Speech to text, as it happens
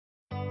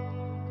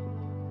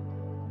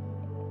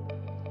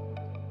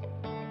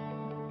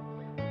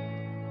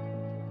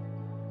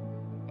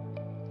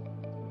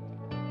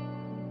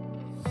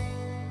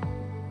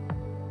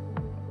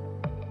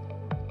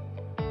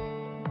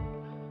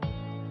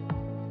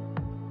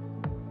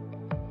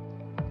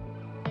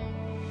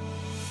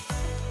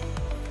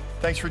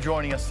Thanks for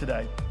joining us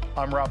today.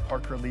 I'm Rob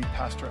Parker, lead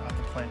pastor at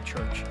the Plant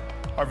Church.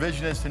 Our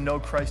vision is to know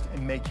Christ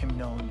and make him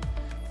known.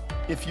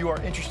 If you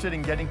are interested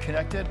in getting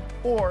connected,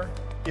 or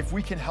if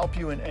we can help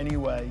you in any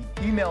way,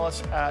 email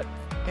us at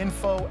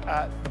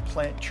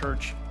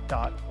info@theplantchurch.org.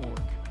 There's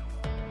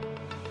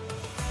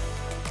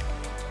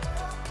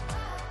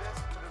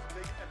a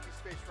big empty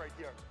space right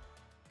here.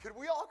 Could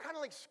we all kind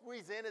of like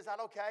squeeze in? Is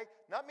that okay?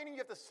 Not meaning you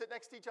have to sit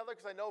next to each other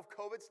because I know of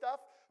COVID stuff,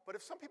 but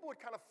if some people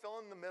would kind of fill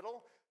in the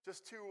middle,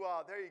 just to,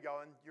 there you go,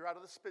 and you're out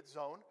of the spit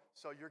zone,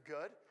 so you're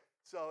good.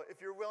 So if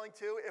you're willing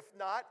to, if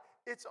not,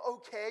 it's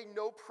okay,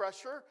 no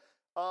pressure.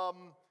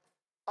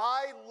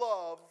 I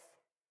love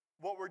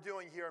what we're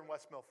doing here in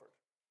West Milford.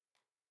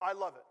 I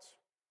love it.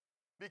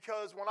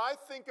 Because when I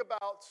think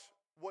about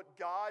what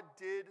God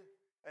did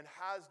and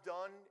has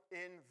done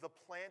in the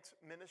plant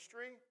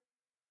ministry,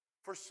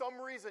 for some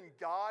reason,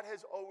 God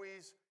has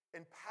always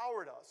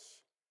empowered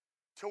us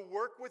to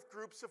work with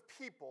groups of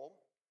people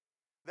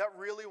that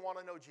really want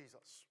to know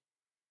Jesus.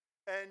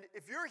 And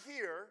if you're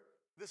here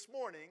this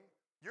morning,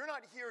 you're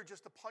not here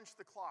just to punch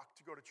the clock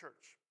to go to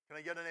church. Can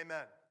I get an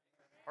amen?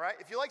 All right?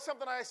 If you like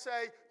something I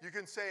say, you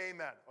can say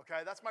amen,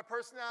 okay? That's my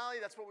personality.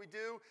 That's what we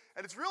do.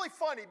 And it's really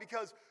funny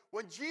because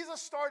when Jesus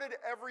started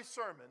every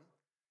sermon,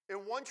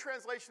 in one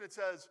translation it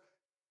says,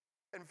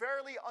 "And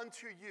verily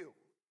unto you,"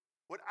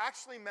 what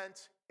actually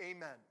meant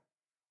amen.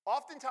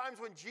 Oftentimes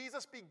when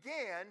Jesus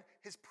began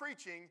his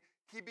preaching,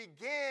 he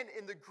began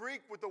in the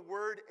Greek with the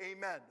word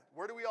amen.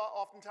 Where do we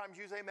oftentimes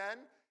use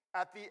amen?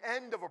 At the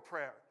end of a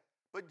prayer.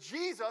 But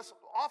Jesus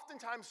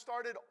oftentimes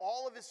started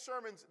all of his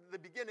sermons at the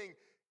beginning,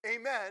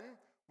 amen,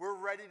 we're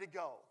ready to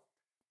go.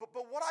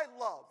 But what I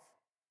love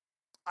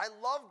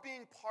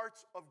being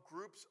parts of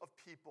groups of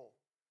people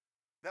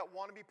that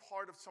want to be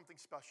part of something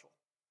special.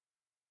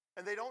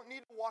 And they don't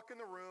need to walk in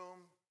the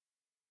room.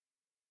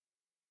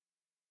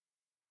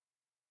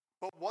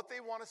 But what they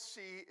want to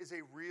see is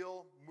a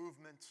real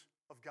movement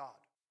of God.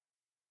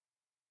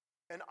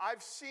 And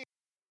I've seen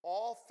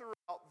all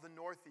throughout the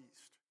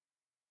Northeast,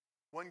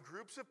 when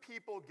groups of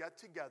people get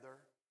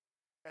together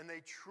and they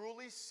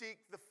truly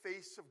seek the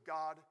face of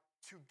God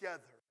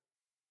together,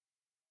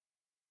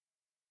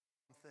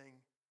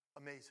 something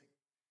amazing.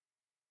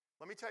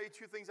 Let me tell you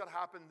two things that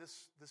happened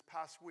this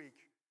past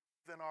week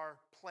within our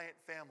plant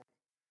family.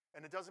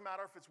 And it doesn't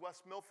matter if it's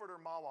West Milford or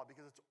Mahwah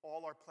because it's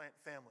all our plant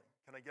family.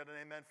 Can I get an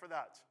amen for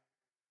that?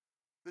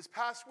 This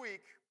past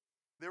week,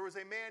 there was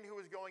a man who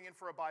was going in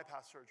for a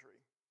bypass surgery.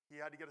 He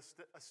had to get a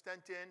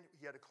stent in.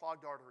 He had a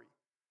clogged artery.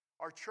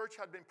 Our church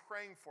had been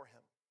praying for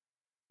him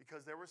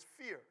because there was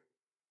fear.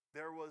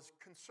 There was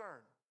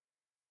concern.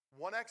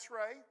 One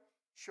x-ray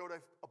showed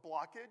a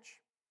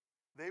blockage.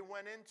 They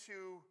went in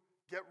to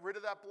get rid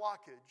of that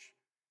blockage,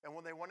 and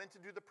when they went in to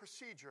do the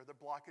procedure, the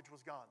blockage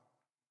was gone.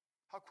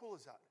 How cool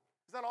is that?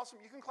 Isn't that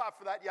awesome? You can clap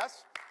for that,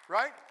 yes?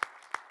 Right?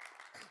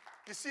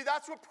 You see,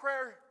 that's what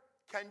prayer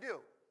can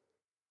do.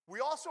 We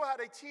also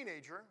had a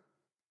teenager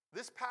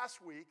this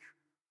past week.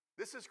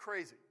 This is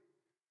crazy.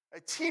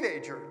 A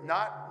teenager,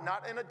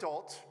 not an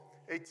adult,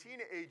 a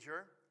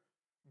teenager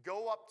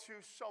go up to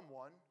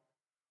someone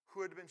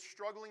who had been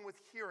struggling with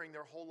hearing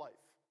their whole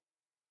life.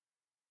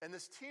 And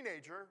this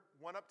teenager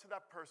went up to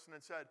that person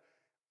and said,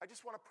 "I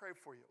just want to pray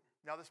for you."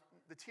 Now,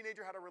 the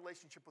teenager had a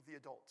relationship with the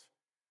adult.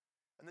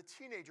 And the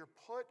teenager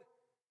put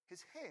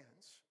his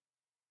hands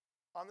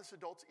on this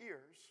adult's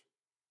ears.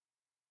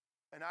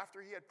 And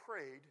after he had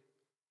prayed,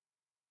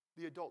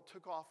 the adult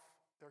took off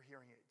their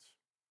hearing aids.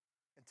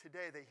 And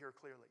today they hear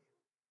clearly.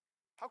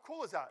 How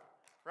cool is that,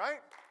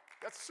 right?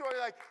 That's sort of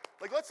like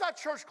let's not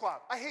church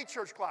clap. I hate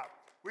church clap.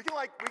 We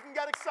can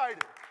get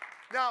excited.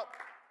 Now,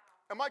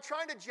 am I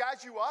trying to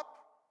jazz you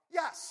up?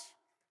 Yes.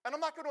 And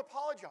I'm not going to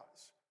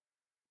apologize.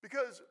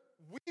 Because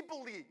we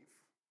believe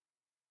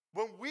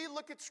when we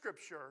look at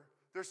Scripture,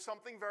 there's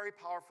something very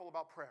powerful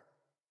about prayer.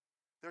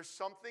 There's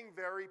something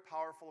very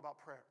powerful about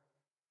prayer.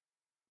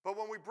 But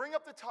when we bring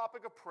up the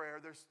topic of prayer,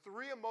 there's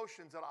three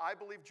emotions that I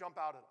believe jump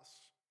out at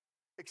us.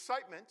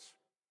 Excitement,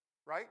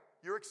 right?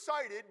 You're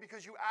excited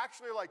because you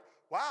actually are like,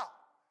 wow,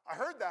 I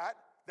heard that.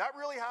 That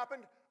really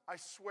happened. I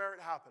swear it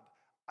happened.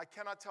 I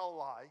cannot tell a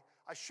lie.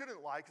 I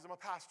shouldn't lie because I'm a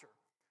pastor.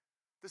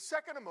 The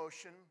second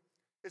emotion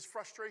is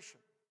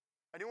frustration.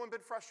 Anyone been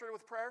frustrated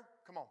with prayer?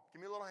 Come on,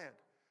 give me a little hand,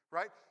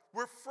 right?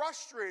 We're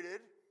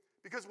frustrated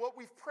because what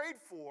we've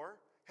prayed for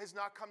has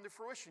not come to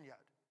fruition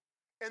yet.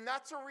 And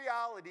that's a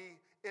reality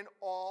in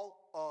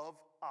all of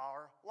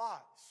our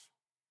lives.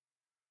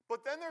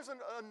 But then there's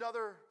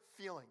another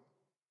feeling.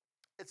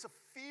 It's a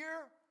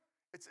fear,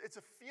 it's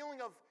a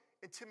feeling of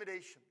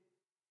intimidation.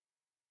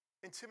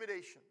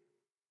 Intimidation.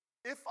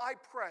 If I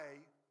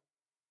pray,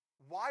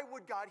 why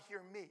would God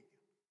hear me?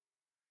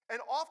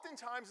 And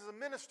oftentimes as a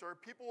minister,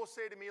 people will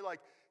say to me like,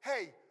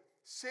 "Hey,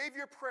 save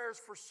your prayers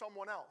for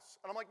someone else."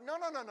 And I'm like, no.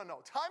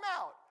 Time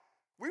out.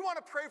 We want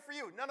to pray for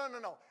you.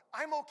 No.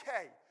 I'm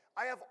okay.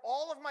 I have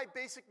all of my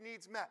basic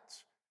needs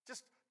met.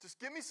 Just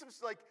give me some,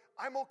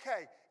 I'm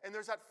okay. And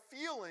there's that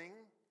feeling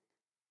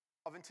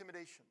of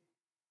intimidation.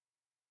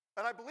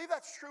 And I believe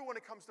that's true when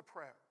it comes to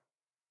prayer.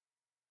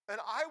 And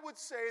I would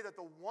say that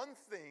the one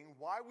thing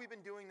why we've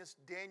been doing this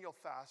Daniel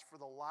fast for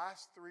the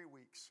last 3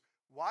 weeks,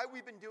 why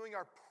we've been doing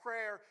our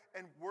prayer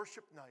and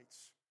worship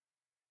nights,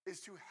 is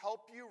to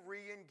help you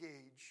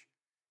re-engage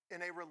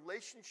in a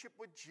relationship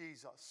with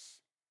Jesus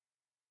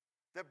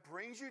that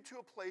brings you to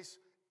a place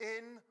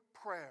in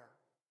prayer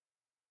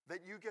that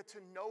you get to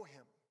know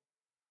him.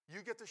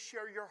 You get to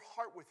share your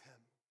heart with him.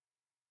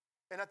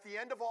 And at the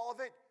end of all of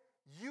it,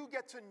 you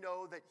get to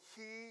know that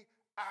he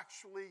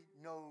actually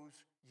knows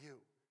you.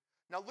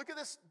 Now look at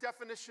this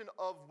definition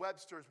of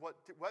Webster's, what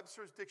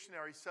Webster's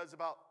dictionary says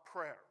about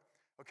prayer.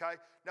 Okay?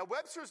 Now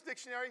Webster's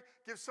dictionary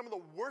gives some of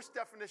the worst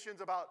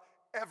definitions about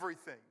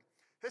everything.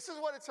 This is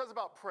what it says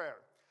about prayer.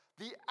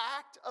 The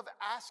act of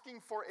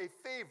asking for a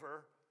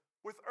favor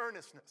with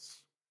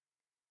earnestness.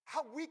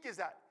 How weak is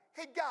that?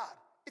 Hey, God,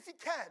 if you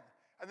can.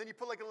 And then you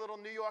put like a little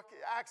New York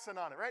accent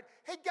on it, right?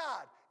 Hey,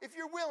 God, if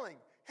you're willing.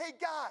 Hey,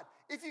 God,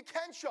 if you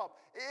can show up.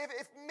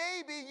 If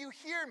maybe you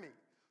hear me.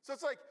 So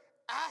it's like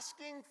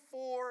asking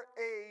for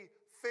a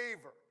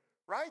favor,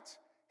 right?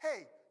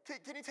 Hey,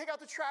 can you take out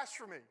the trash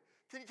for me?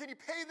 Can you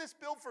pay this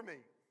bill for me?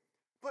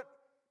 But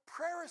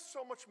prayer is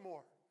so much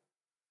more.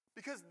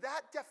 Because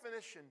that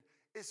definition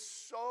is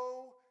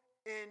so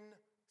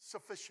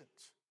insufficient.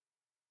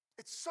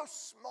 It's so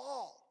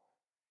small.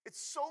 It's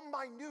so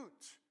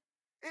minute.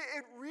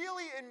 It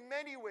really, in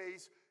many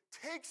ways,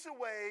 takes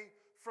away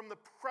from the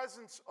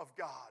presence of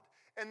God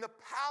and the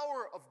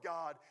power of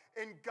God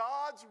and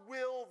God's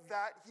will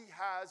that he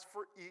has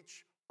for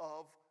each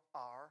of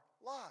our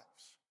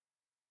lives.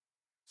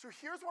 So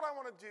here's what I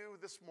want to do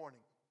this morning.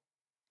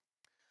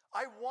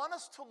 I want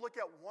us to look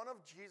at one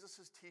of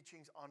Jesus'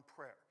 teachings on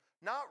prayer.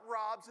 Not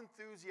Rob's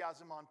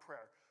enthusiasm on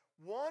prayer.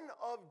 One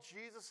of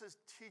Jesus'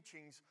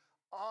 teachings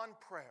on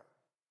prayer.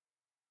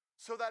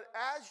 So that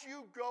as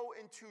you go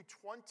into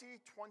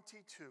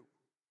 2022,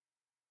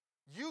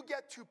 you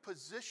get to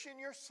position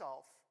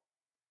yourself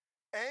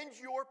and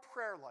your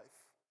prayer life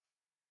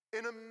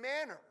in a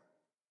manner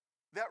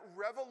that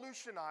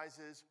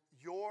revolutionizes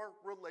your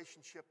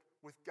relationship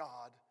with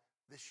God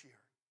this year.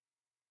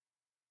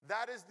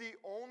 That is the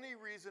only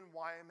reason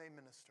why I'm a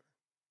minister,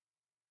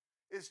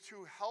 is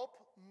to help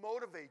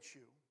motivate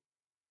you,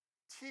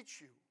 teach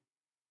you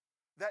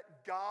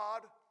that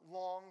God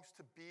longs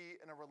to be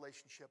in a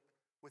relationship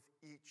with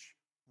each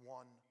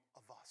one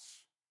of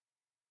us.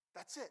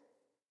 That's it.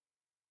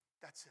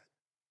 That's it.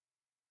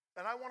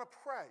 And I want to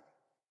pray.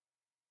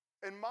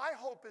 And my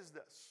hope is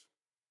this,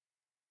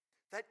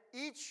 that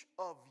each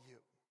of you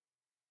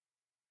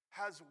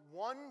has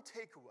one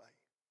takeaway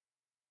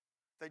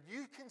that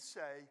you can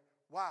say,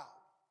 wow,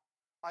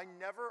 I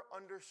never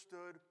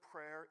understood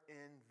prayer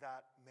in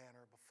that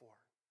manner before.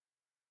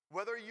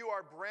 Whether you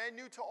are brand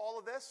new to all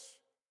of this,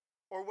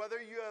 or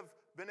whether you have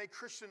been a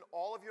Christian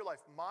all of your life,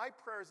 my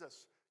prayer is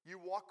this: you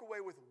walk away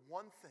with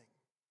one thing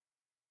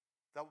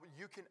that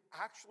you can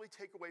actually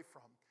take away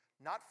from,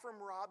 not from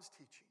Rob's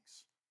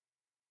teachings,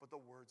 but the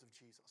words of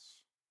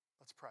Jesus.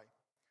 Let's pray.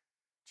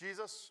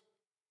 Jesus,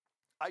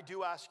 I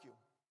do ask you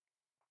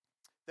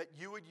that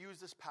you would use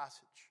this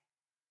passage,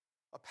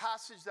 a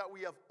passage that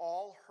we have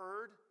all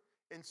heard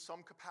in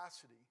some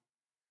capacity,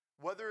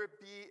 whether it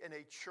be in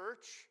a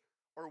church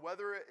or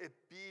whether it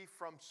be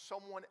from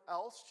someone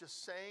else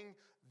just saying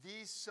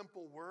these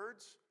simple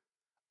words.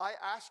 I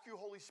ask you,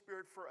 Holy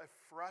Spirit, for a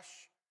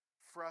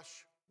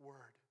fresh word.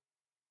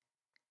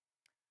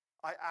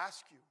 I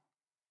ask you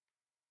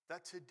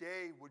that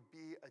today would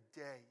be a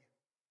day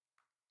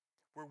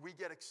where we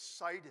get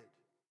excited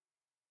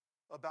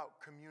about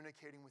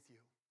communicating with you.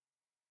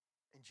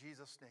 In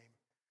Jesus' name,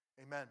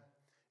 amen.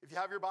 If you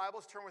have your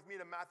Bibles, turn with me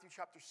to Matthew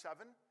chapter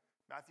 7.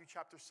 Matthew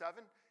chapter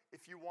 7.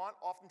 If you want,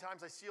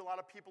 oftentimes I see a lot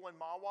of people in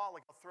Mawa,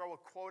 like I'll throw a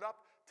quote up,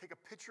 take a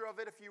picture of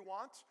it if you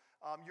want.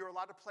 You're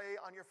allowed to play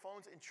on your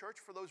phones in church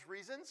for those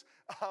reasons.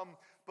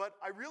 But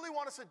I really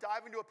want us to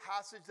dive into a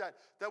passage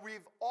that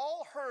we've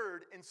all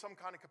heard in some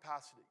kind of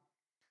capacity.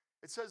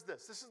 It says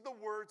this is the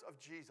words of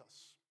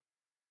Jesus.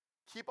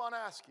 Keep on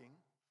asking,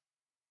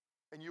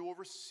 and you will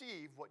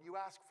receive what you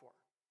ask for.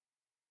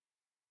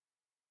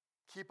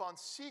 Keep on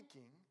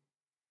seeking,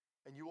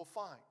 and you will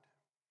find.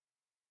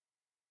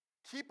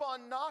 Keep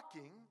on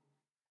knocking,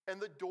 and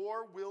the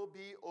door will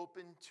be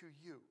open to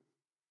you.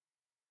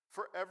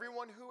 For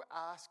everyone who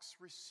asks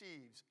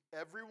receives,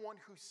 everyone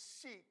who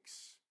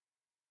seeks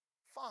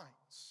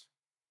finds.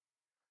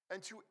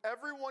 And to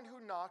everyone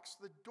who knocks,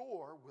 the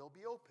door will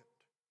be opened.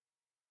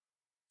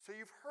 So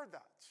you've heard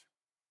that.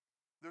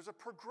 There's a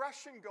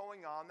progression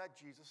going on that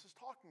Jesus is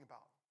talking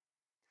about.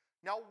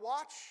 Now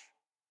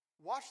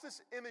watch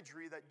this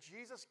imagery that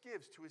Jesus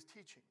gives to his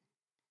teaching.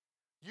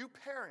 You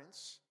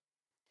parents,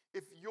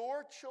 if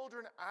your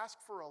children ask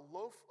for a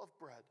loaf of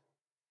bread,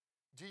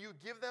 do you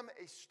give them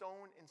a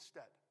stone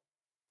instead?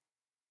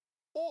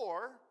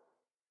 Or,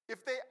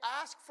 if they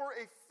ask for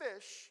a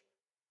fish,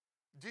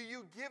 do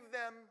you give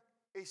them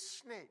a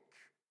snake?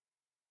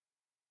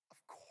 Of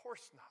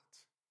course not.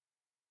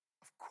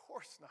 Of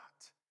course not.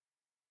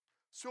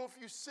 So if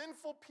you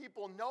sinful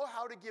people know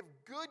how to give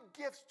good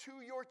gifts to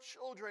your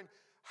children,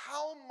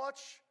 how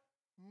much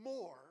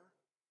more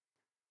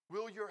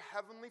will your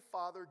heavenly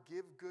Father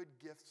give good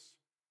gifts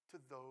to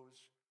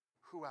those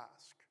who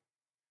ask?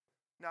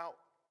 Now,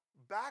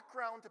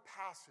 background to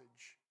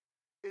passage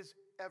is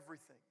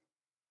everything.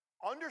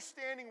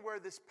 Understanding where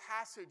this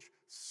passage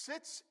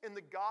sits in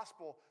the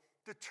gospel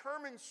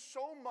determines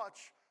so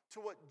much to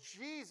what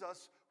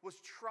Jesus was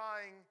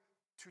trying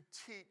to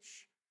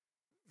teach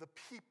the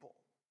people.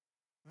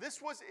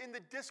 This was in the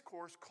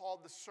discourse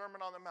called the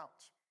Sermon on the Mount.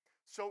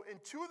 So in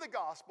two of the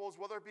Gospels,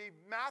 whether it be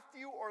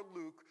Matthew or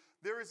Luke,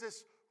 there is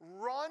this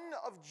run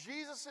of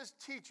Jesus'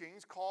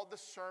 teachings called the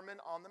Sermon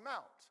on the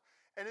Mount.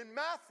 And in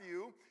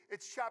Matthew,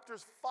 it's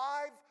chapters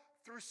 5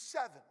 through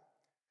 7.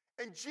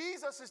 And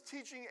Jesus is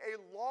teaching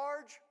a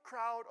large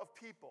crowd of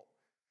people.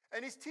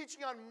 And he's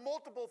teaching on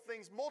multiple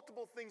things.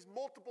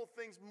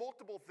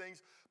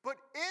 But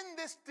in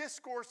this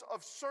discourse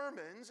of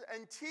sermons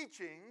and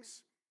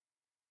teachings,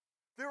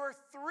 there are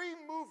three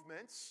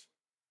movements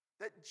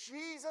that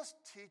Jesus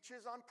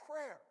teaches on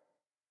prayer.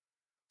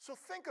 So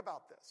think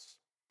about this.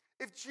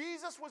 If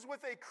Jesus was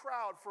with a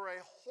crowd for a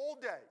whole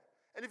day,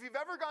 and if you've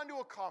ever gone to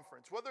a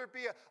conference, whether it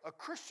be a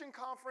Christian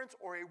conference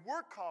or a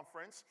work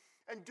conference,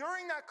 and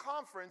during that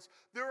conference,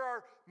 there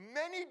are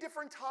many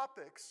different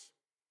topics,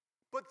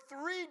 but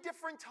three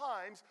different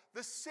times,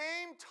 the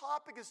same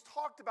topic is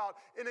talked about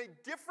in a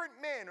different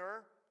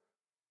manner.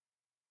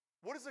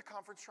 What is the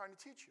conference trying to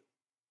teach you?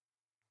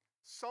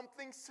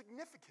 Something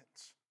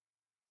significant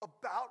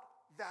about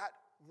that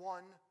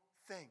one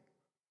thing.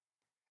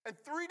 And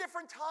three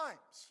different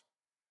times,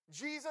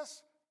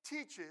 Jesus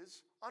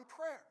teaches on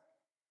prayer.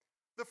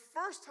 The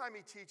first time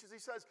he teaches, he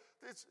says,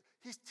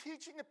 he's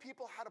teaching the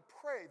people how to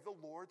pray the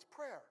Lord's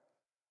Prayer.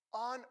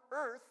 On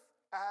earth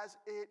as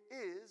it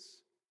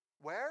is,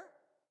 where?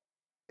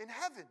 In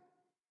heaven,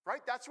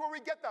 right? That's where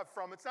we get that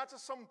from. It's not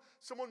just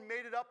someone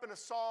made it up in a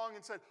song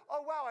and said,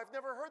 oh, wow, I've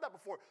never heard that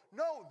before.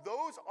 No,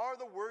 those are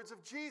the words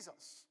of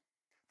Jesus.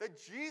 That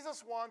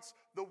Jesus wants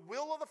the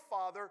will of the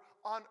Father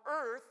on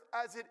earth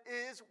as it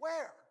is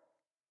where?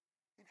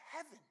 In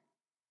heaven.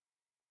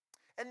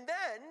 And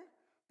then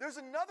there's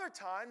another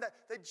time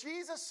that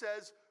Jesus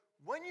says,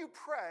 when you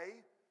pray,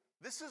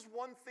 this is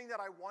one thing that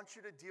I want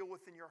you to deal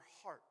with in your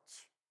heart.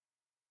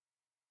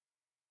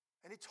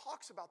 And he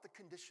talks about the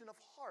condition of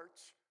heart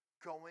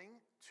going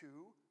to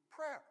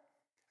prayer.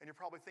 And you're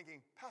probably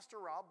thinking, Pastor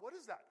Rob, what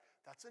is that?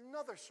 That's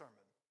another sermon.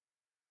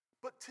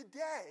 But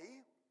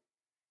today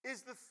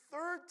is the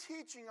third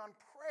teaching on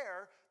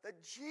prayer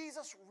that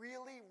Jesus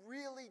really,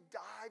 really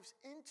dives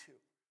into.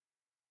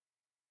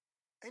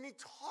 And he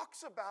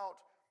talks about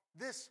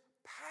this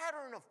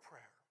pattern of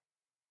prayer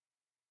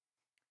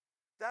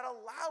that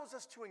allows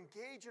us to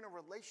engage in a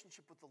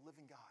relationship with the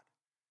living God.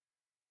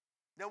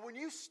 Now, when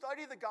you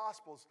study the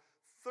Gospels,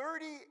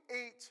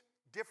 38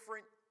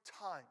 different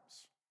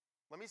times,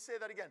 let me say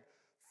that again,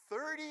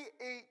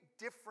 38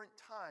 different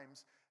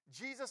times,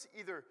 Jesus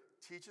either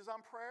teaches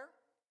on prayer,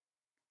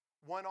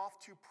 went off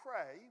to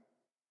pray,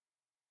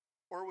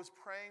 or was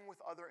praying with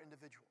other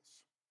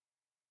individuals.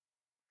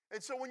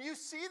 And so when you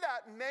see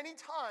that many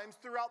times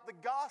throughout the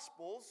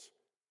Gospels,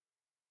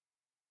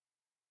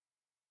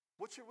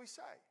 what should we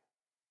say?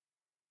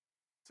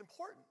 It's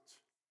important.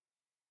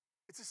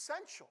 It's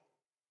essential.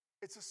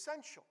 It's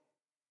essential.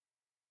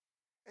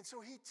 And so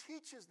he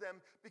teaches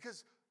them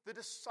because the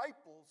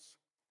disciples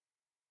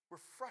were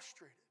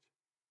frustrated.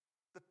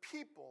 The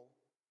people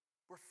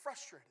were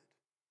frustrated.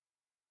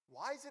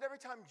 Why is it every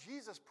time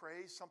Jesus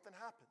prays, something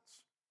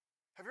happens?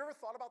 Have you ever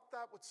thought about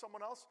that with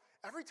someone else?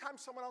 Every time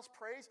someone else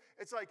prays,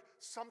 it's like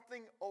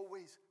something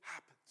always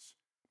happens.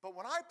 But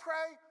when I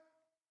pray,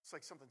 it's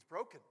like something's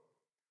broken.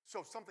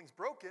 So if something's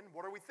broken,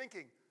 what are we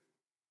thinking?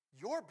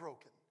 You're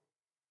broken,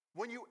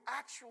 when you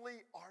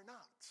actually are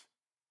not.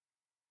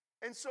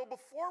 And so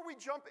before we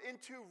jump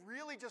into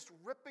really just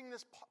ripping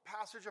this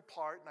passage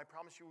apart, and I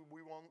promise you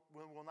we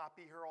will not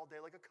be here all day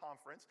like a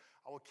conference.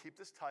 I will keep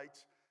this tight.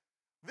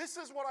 This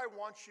is what I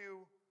want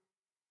you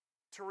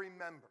to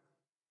remember.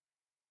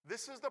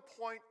 This is the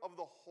point of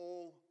the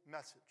whole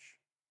message.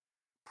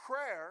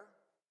 Prayer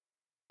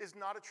is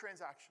not a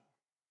transaction.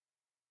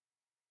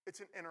 It's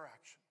an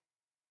interaction.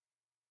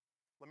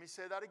 Let me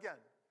say that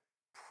again.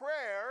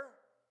 Prayer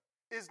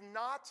is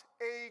not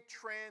a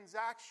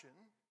transaction.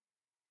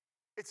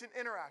 It's an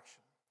interaction.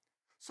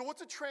 So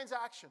what's a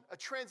transaction? A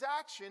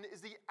transaction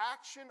is the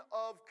action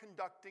of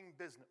conducting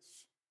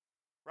business,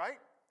 right?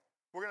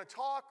 We're going to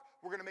talk,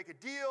 we're going to make a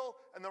deal,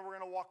 and then we're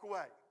going to walk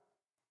away.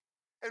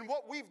 And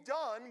what we've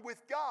done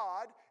with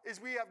God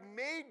is we have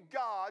made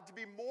God to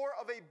be more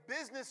of a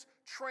business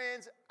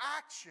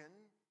transaction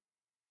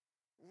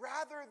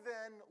rather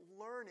than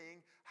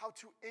learning how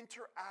to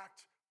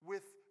interact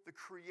with the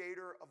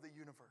creator of the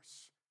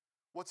universe.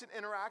 What's an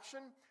interaction?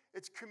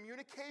 It's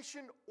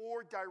communication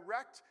or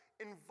direct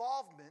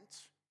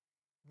involvement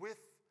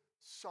with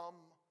someone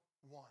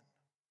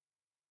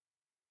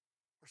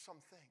or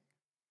something.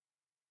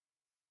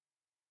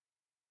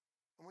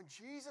 And when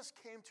Jesus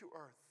came to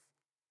earth,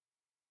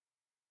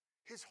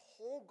 his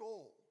whole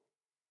goal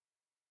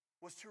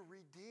was to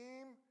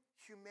redeem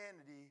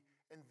humanity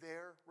and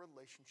their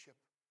relationship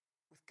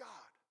with God.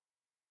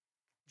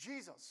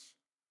 Jesus,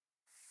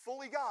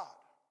 fully God,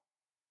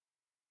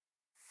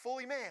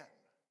 fully man,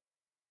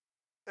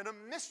 and a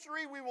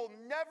mystery we will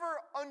never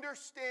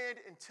understand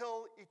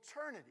until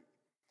eternity.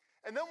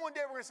 And then one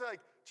day we're going to say, like,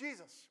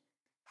 Jesus,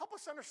 help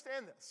us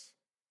understand this.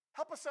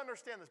 Help us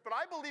understand this. But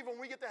I believe when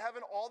we get to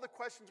heaven, all the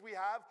questions we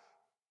have,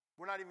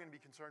 we're not even going to be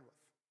concerned with.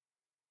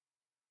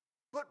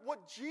 But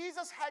what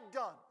Jesus had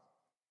done,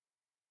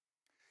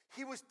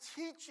 he was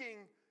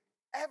teaching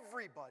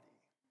everybody,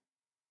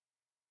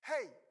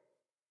 hey,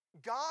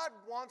 God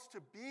wants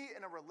to be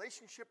in a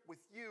relationship with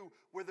you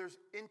where there's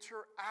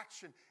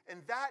interaction.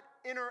 And that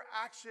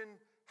interaction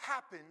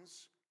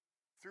happens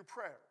through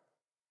prayer.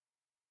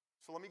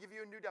 So let me give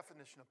you a new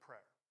definition of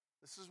prayer.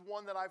 This is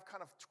one that I've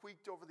kind of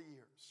tweaked over the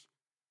years.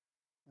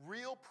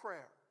 Real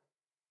prayer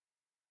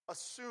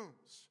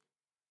assumes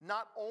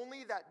not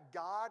only that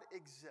God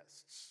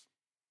exists,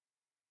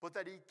 but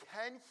that he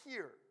can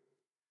hear,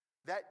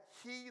 that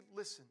he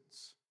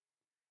listens,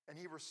 and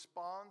he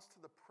responds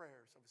to the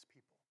prayers of his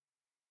people.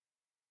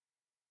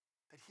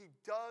 That he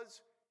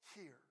does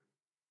hear,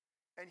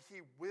 and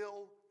he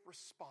will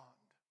respond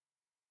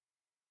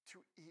to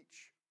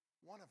each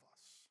one of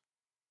us.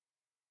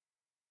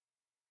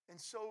 And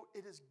so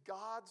it is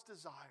God's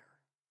desire.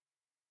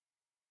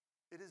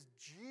 It is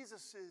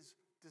Jesus'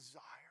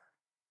 desire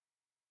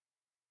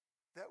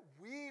that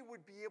we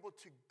would be able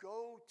to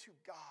go to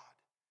God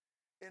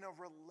in a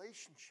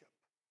relationship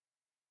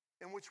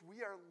in which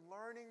we are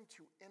learning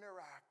to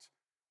interact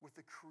with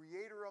the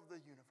creator of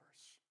the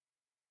universe.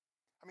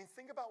 I mean,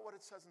 think about what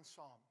it says in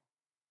Psalm.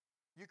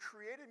 You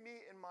created me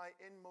in my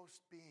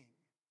inmost being.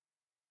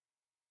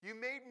 You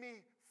made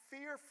me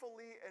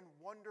fearfully and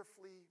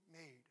wonderfully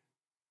made.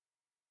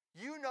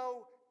 You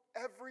know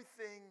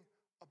everything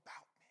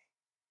about me.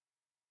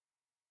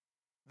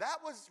 That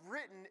was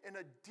written in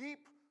a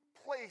deep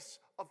place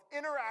of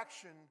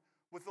interaction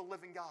with the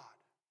living God.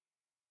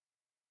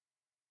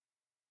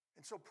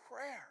 And so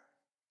prayer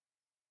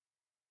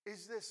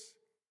is this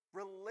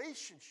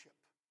relationship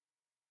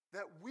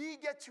that we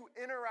get to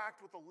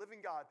interact with the living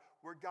God,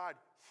 where God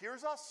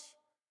hears us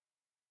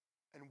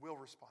and will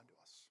respond to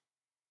us.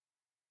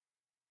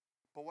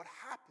 But what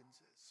happens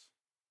is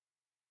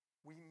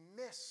we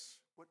miss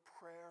what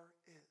prayer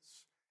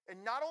is.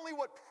 And not only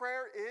what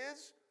prayer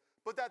is,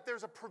 but that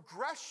there's a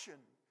progression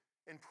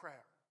in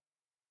prayer.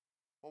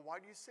 Well, why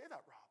do you say that,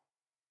 Rob?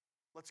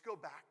 Let's go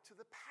back to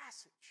the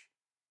passage.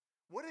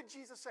 What did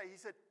Jesus say? He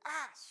said,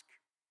 ask,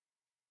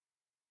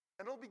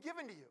 and it'll be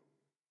given to you.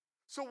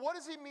 So what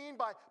does he mean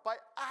by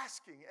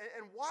asking?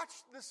 And watch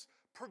this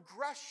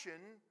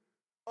progression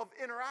of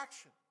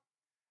interaction.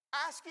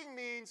 Asking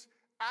means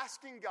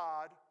asking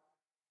God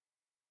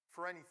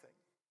for anything.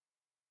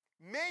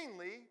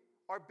 Mainly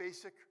our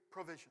basic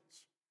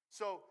provisions.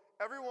 So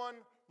everyone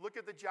look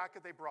at the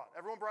jacket they brought.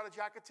 Everyone brought a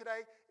jacket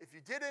today? If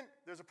you didn't,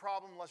 there's a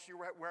problem unless you're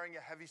wearing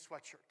a heavy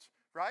sweatshirt,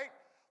 right?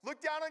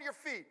 Look down on your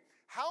feet.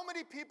 How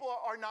many people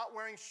are not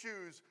wearing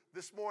shoes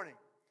this morning?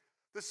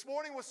 This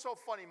morning was so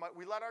funny.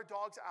 We let our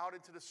dogs out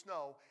into the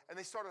snow, and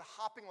they started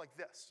hopping like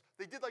this.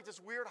 They did like this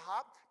weird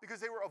hop because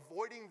they were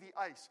avoiding the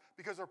ice,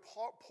 because their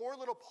poor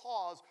little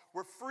paws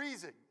were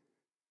freezing.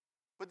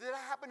 But did that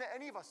happen to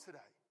any of us today?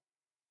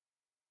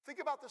 Think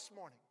about this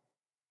morning.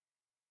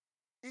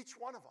 Each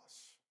one of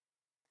us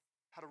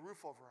had a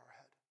roof over our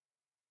head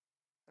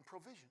and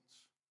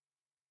provisions.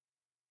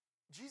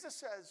 Jesus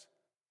says,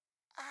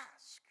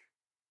 ask,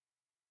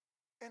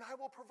 and I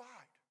will provide.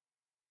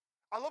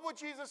 I love what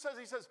Jesus says.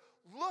 He says,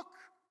 look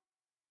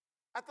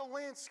at the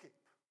landscape.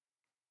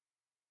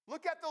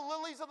 Look at the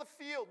lilies of the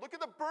field. Look at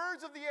the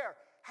birds of the air.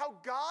 How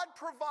God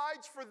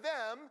provides for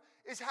them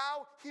is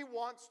how he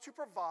wants to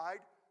provide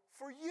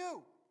for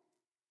you.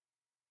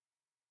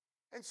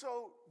 And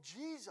so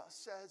Jesus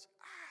says,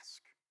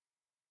 ask,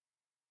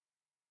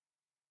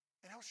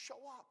 and he'll show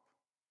up.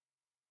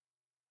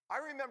 I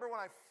remember when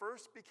I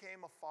first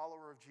became a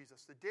follower of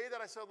Jesus, the day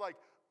that I said, like,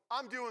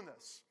 I'm doing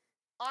this.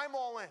 I'm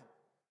all in.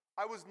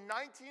 I was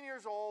 19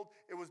 years old.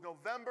 It was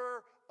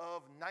November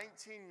of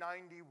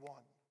 1991.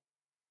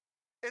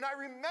 And I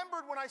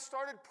remembered when I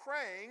started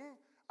praying,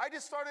 I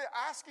just started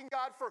asking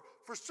God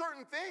for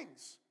certain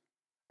things.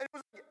 And it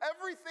was like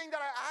everything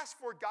that I asked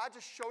for, God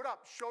just showed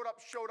up.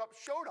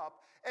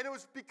 And it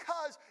was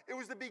because it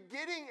was the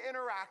beginning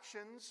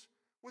interactions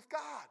with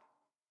God.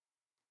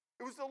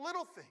 It was the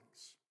little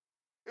things.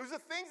 It was the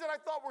things that I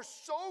thought were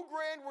so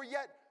grand were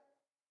yet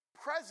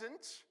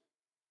present,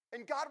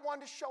 and God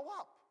wanted to show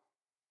up.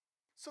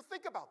 So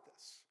think about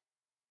this.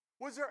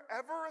 Was there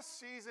ever a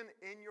season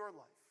in your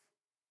life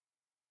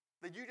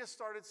that you just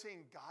started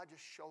seeing God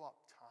just show up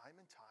time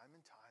and time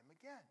and time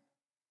again?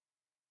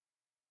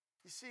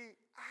 You see,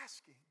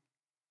 asking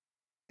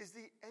is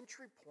the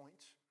entry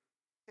point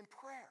in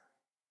prayer.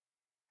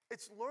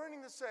 It's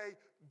learning to say,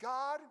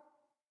 God,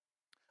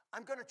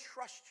 I'm going to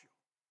trust you.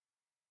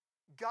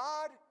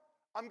 God,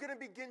 I'm going to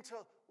begin to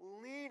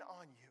lean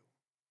on you.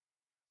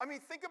 I mean,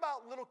 think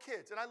about little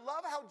kids. And I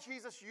love how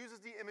Jesus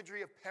uses the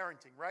imagery of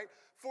parenting, right?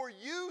 For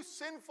you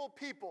sinful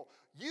people,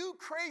 you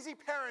crazy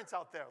parents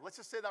out there, let's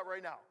just say that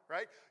right now,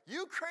 right?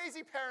 You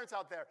crazy parents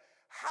out there,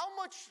 how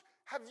much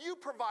have you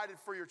provided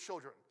for your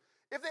children?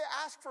 If they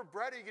ask for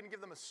bread, are you going to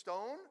give them a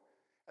stone?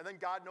 And then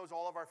God knows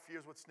all of our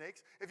fears with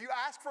snakes. If you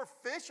ask for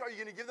fish, are you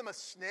going to give them a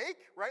snake,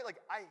 right? Like,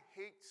 I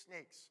hate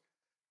snakes.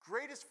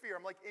 Greatest fear.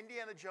 I'm like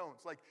Indiana Jones,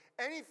 like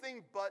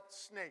anything but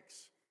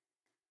snakes,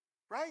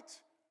 right?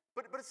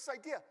 But it's this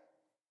idea.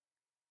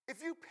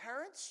 If you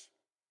parents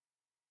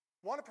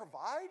want to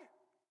provide,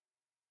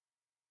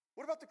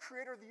 what about the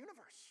creator of the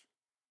universe?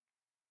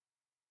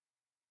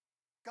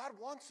 God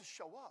wants to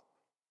show up.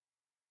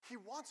 He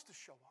wants to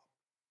show up.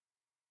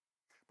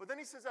 But then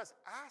he says this,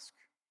 ask,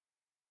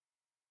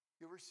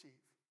 you'll receive.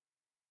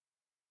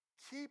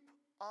 Keep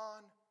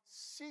on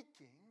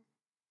seeking,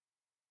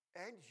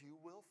 and you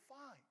will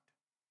find.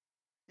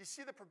 You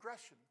see the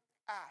progression.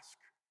 Ask.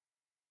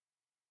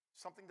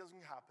 Something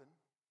doesn't happen.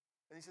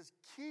 And he says,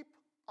 keep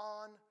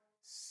on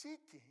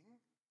seeking,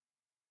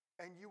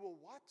 and you will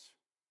what?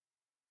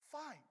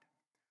 Find.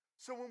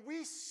 So when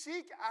we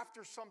seek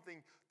after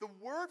something, the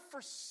word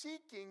for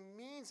seeking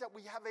means that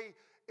we have a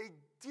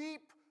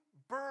deep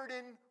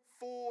burden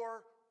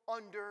for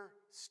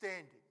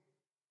understanding.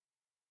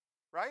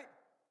 Right?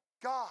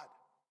 God,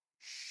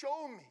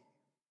 show me.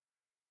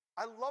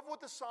 I love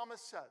what the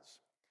psalmist says.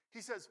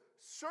 He says,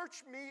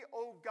 search me,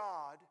 O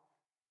God,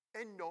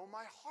 and know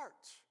my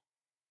heart.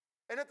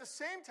 And at the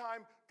same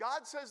time,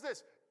 God says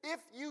this, if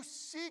you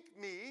seek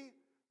me,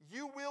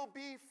 you will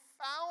be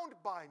found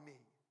by me.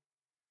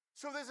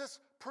 So there's this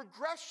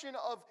progression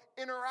of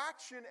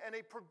interaction and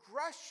a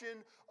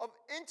progression of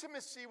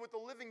intimacy with the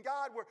living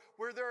God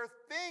where there are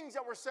things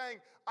that we're saying,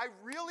 I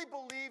really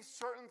believe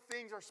certain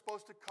things are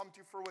supposed to come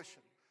to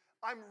fruition.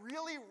 I'm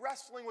really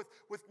wrestling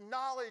with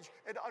knowledge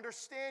and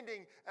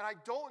understanding, and I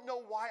don't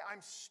know why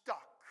I'm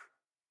stuck.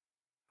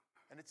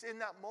 And it's in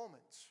that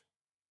moment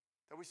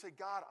that we say,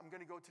 God, I'm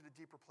going to go to the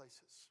deeper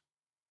places.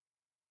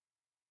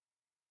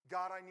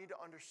 God, I need to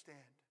understand.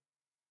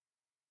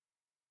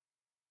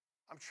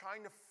 I'm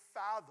trying to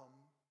fathom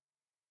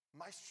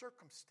my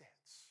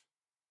circumstance.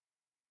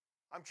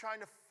 I'm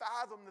trying to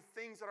fathom the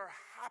things that are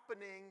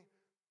happening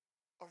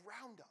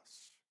around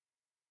us.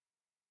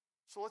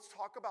 So let's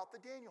talk about the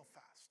Daniel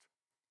fast.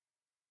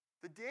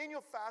 The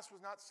Daniel fast was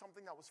not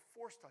something that was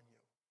forced on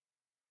you.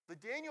 The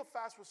Daniel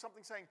fast was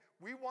something saying,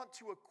 we want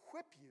to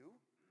equip you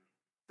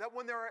that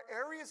when there are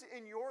areas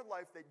in your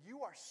life that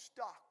you are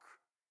stuck.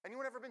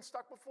 Anyone ever been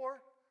stuck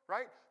before?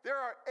 Right? There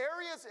are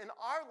areas in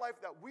our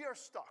life that we are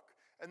stuck.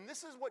 And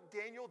this is what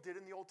Daniel did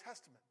in the Old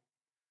Testament.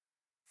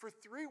 For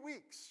 3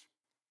 weeks,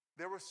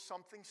 there was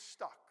something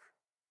stuck.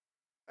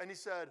 And he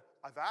said,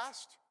 I've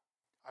asked,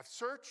 I've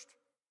searched,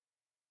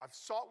 I've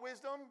sought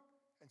wisdom,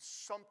 and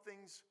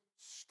something's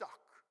stuck.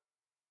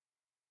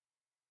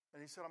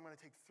 And he said, I'm going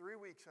to take 3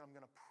 weeks and I'm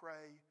going to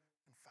pray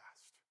and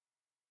fast.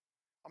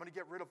 I'm going to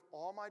get rid of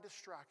all my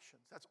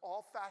distractions. That's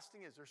all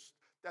fasting is.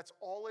 That's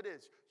all it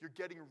is. You're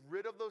getting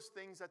rid of those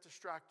things that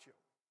distract you.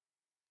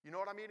 You know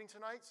what I'm eating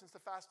tonight since the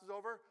fast is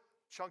over?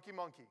 Chunky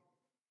Monkey.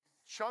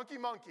 Chunky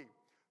Monkey.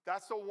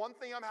 That's the one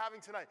thing I'm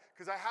having tonight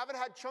because I haven't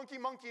had Chunky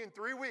Monkey in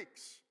 3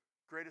 weeks.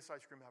 Greatest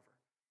ice cream ever.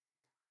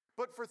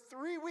 But for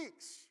 3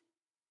 weeks,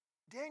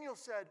 Daniel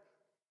said,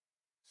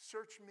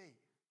 search me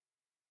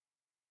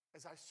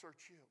as I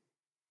search you.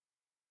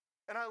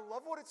 And I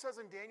love what it says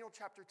in Daniel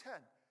chapter 10.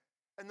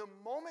 And the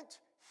moment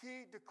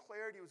he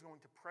declared he was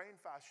going to pray and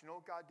fast, you know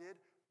what God did?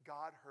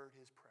 God heard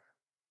his prayer.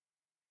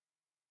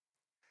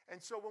 And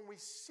so when we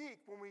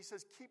seek, when he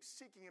says keep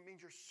seeking, it means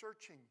you're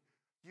searching.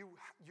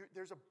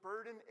 There's a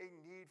burden, a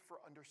need for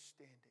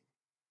understanding.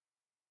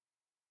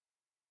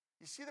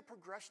 You see the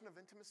progression of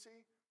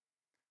intimacy?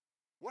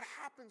 What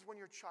happens when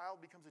your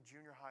child becomes a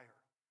junior higher?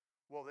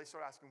 Well, they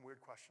start asking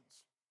weird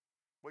questions.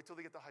 Wait till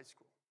they get to high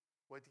school.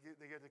 Wait till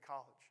they get to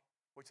college.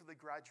 Wait till they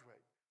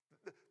graduate.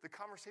 The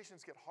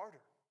conversations get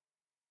harder.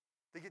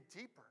 They get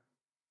deeper.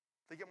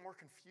 They get more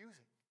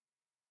confusing.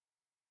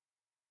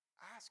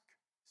 Ask,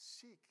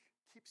 seek,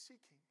 keep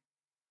seeking.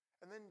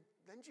 And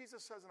then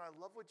Jesus says, and I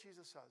love what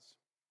Jesus says.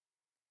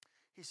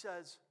 He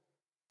says,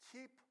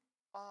 keep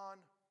on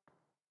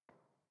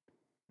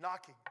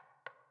knocking.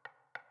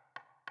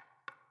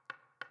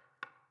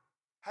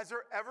 Has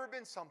there ever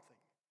been something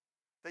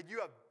that you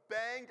have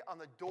banged on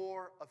the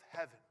door of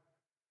heaven?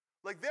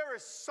 Like there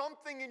is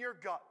something in your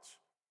gut.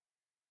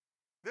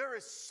 There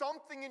is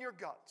something in your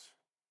gut.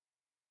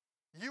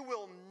 You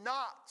will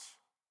not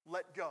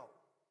let go.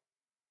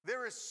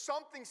 There is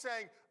something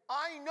saying,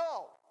 I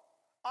know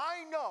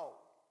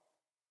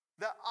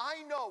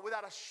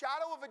without a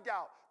shadow of a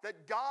doubt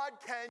that God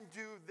can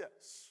do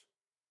this.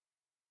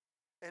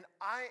 And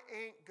I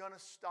ain't gonna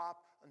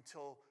stop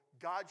until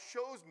God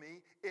shows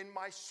me in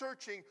my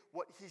searching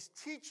what he's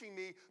teaching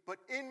me, but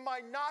in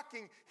my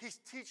knocking, he's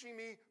teaching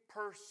me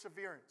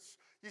perseverance.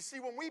 You see,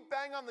 when we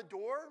bang on the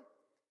door,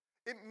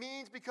 it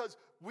means because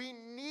we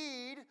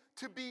need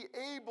to be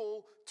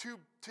able to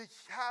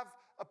have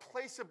a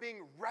place of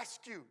being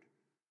rescued.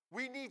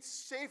 We need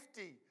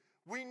safety.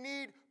 We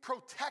need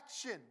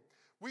protection.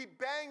 We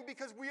bang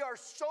because we are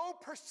so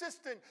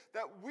persistent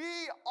that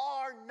we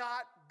are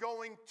not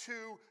going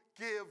to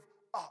give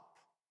up.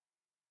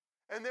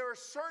 And there are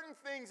certain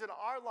things in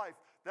our life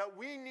that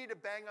we need to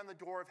bang on the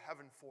door of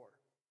heaven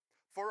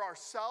for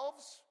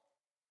ourselves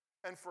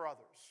and for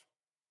others.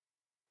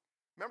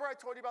 Remember I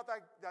told you about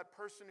that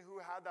person who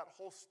had that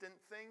whole stint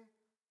thing?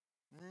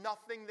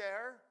 Nothing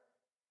there.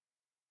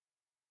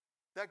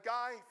 That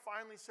guy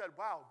finally said,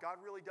 wow, God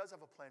really does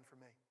have a plan for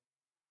me.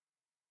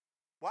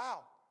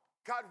 Wow,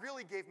 God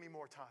really gave me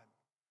more time.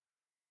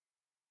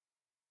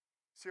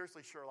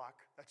 Seriously, Sherlock,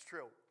 that's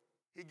true.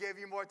 He gave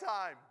you more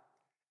time.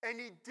 And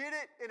he did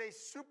it in a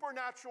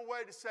supernatural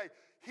way to say,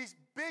 he's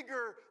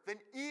bigger than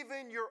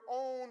even your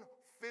own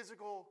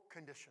physical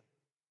condition.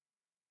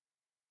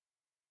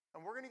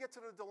 And we're going to get to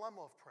the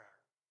dilemma of prayer.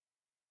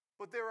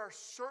 But there are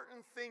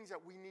certain things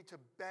that we need to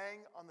bang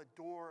on the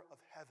door of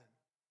heaven.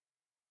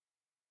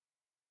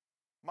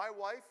 My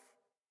wife,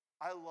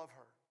 I love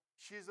her.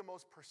 She's the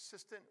most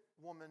persistent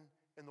woman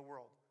in the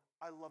world.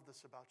 I love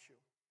this about you.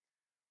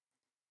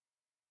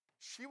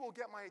 She will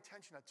get my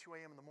attention at 2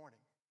 a.m. in the morning,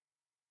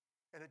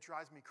 and it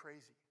drives me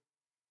crazy.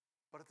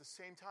 But at the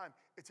same time,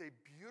 it's a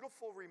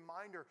beautiful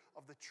reminder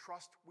of the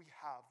trust we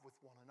have with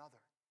one another.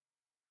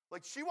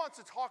 Like, she wants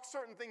to talk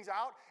certain things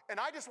out, and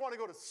I just want to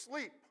go to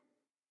sleep.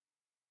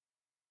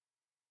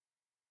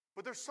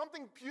 But there's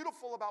something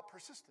beautiful about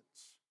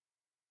persistence.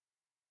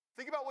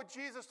 Think about what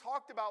Jesus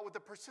talked about with the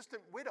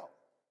persistent widow.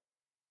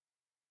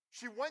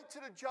 She went to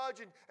the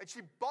judge and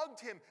she bugged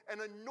him and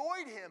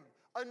annoyed him.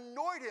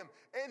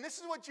 And this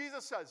is what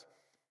Jesus says.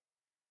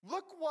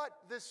 Look what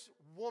this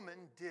woman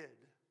did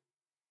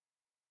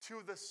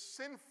to the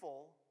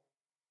sinful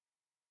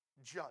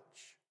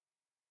judge.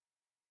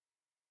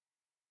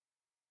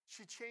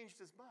 She changed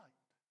his mind.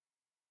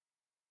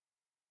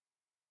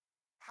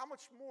 How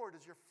much more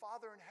does your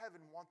Father in heaven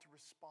want to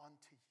respond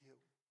to you?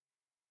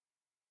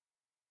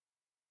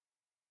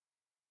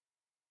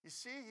 You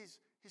see,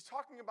 he's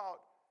talking about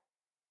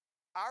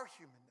our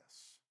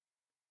humanness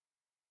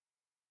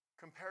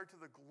compared to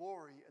the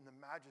glory and the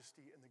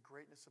majesty and the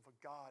greatness of a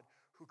God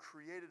who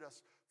created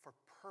us for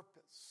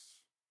purpose.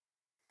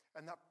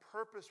 And that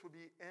purpose would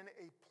be in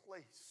a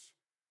place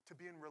to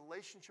be in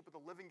relationship with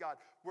the living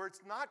God, where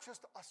it's not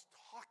just us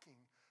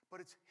talking, but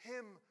it's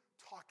him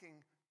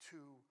talking to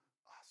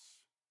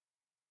us.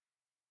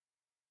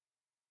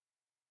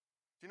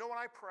 Do you know when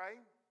I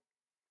pray?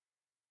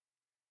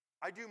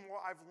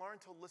 I've learned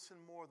to listen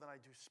more than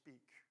I do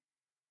speak.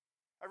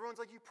 Everyone's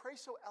like, you pray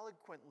so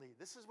eloquently.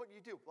 This is what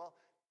you do. Well,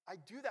 I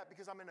do that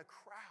because I'm in a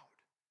crowd.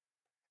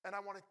 And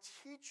I want to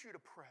teach you to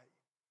pray.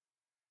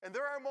 And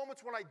there are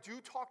moments when I do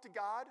talk to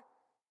God,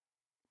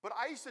 but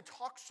I used to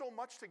talk so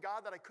much to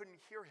God that I couldn't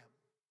hear him.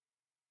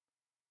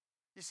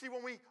 You see,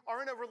 when we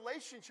are in a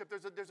relationship,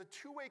 there's a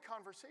two-way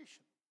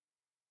conversation.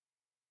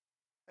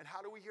 And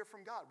how do we hear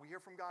from God? We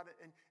hear from God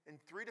in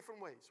three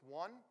different ways.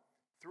 One,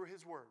 through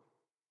his word.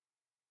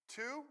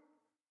 Two,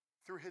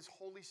 through his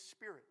Holy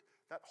Spirit,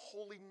 that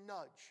holy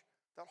nudge,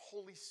 that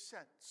holy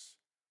sense,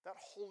 that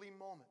holy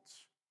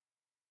moment.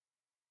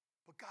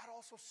 But God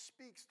also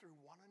speaks through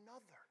one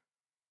another.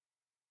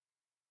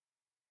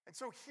 And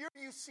so here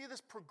you see this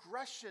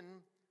progression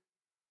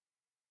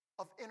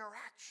of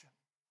interaction.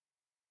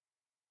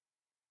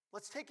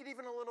 Let's take it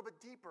even a little bit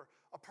deeper.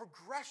 A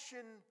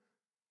progression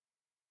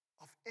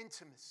of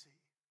intimacy.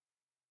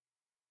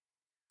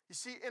 You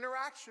see,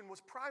 interaction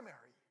was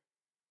primary,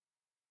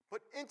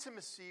 but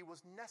intimacy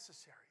was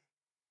necessary.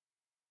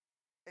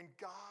 And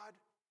God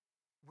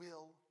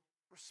will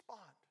respond.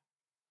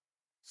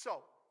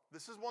 So,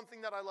 this is one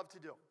thing that I love to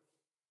do.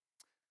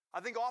 I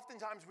think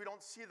oftentimes we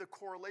don't see the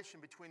correlation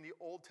between the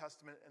Old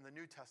Testament and the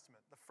New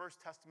Testament, the First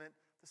Testament,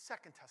 the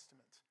Second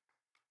Testament.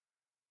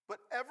 But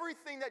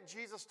everything that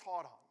Jesus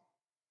taught on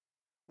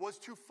was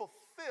to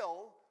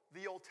fulfill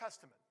the Old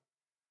Testament.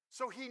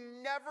 So he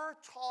never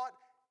taught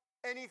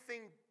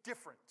anything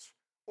different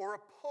or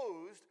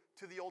opposed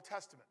to the Old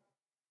Testament.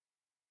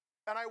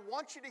 And I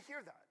want you to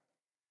hear that.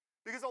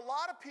 Because a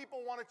lot of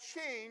people want to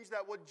change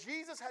that what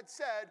Jesus had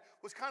said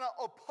was kind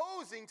of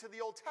opposing to the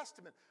Old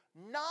Testament.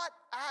 Not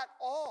at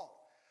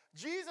all.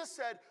 Jesus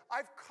said,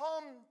 I've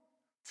come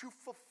to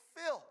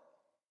fulfill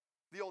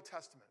the Old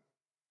Testament.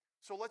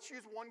 So let's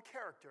use one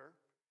character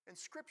in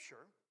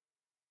Scripture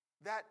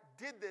that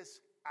did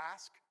this: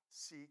 ask,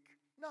 seek,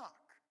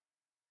 knock.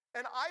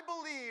 And I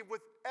believe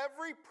with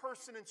every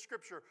person in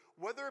Scripture,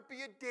 whether it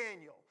be a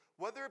Daniel,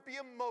 whether it be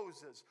a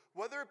Moses,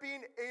 whether it be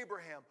an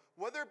Abraham,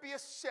 whether it be a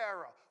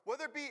Sarah,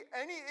 whether it be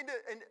any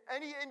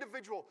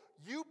individual,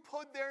 you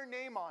put their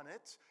name on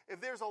it. If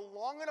there's a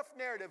long enough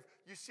narrative,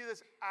 you see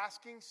this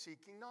asking,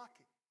 seeking,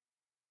 knocking.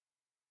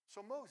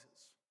 So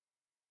Moses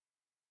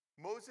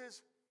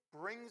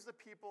brings the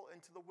people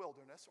into the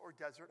wilderness or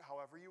desert,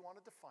 however you want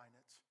to define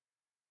it.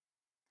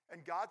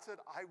 And God said,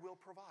 I will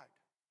provide.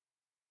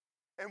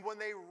 And when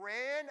they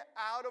ran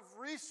out of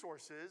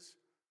resources,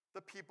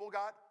 the people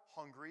got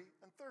hungry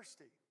and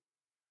thirsty.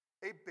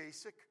 A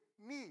basic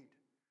need.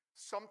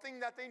 something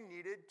that they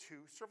needed to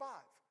survive.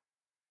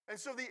 And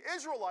so the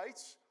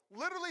Israelites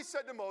literally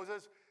said to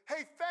Moses,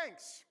 hey,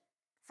 thanks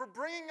for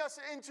bringing us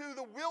into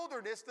the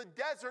wilderness, the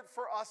desert,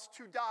 for us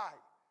to die.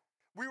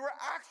 We were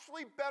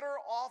actually better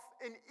off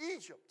in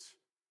Egypt.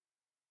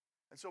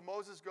 And so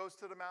Moses goes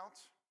to the mount,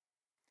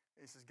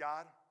 and he says,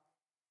 God,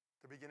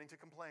 they're beginning to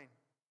complain.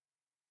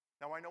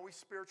 Now, I know we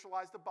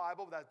spiritualize the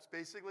Bible, but that's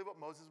basically what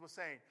Moses was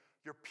saying.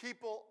 Your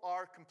people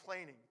are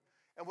complaining.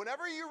 And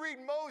whenever you read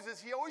Moses,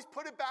 he always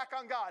put it back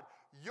on God.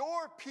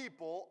 Your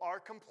people are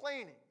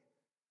complaining.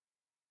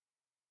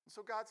 And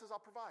so God says, I'll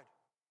provide.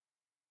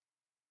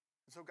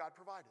 And so God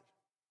provided.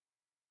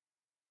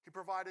 He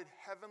provided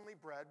heavenly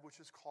bread, which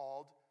is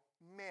called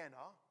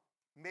manna,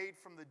 made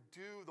from the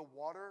dew, the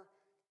water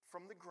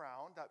from the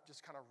ground that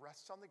just kind of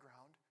rests on the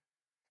ground.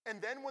 And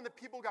then when the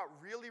people got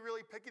really,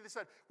 really picky, they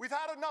said, we've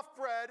had enough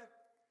bread,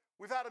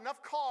 we've had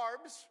enough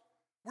carbs,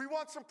 we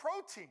want some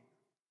protein.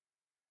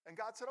 And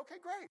God said, okay,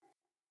 great.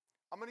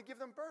 I'm going to give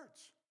them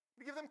birds.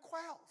 I'm going to give them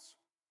quails.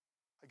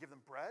 I give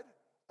them bread.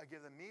 I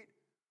give them meat.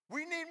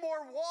 We need more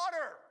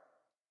water.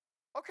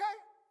 Okay,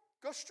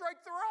 go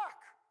strike the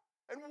rock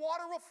and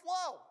water will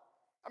flow.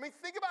 I mean,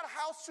 think about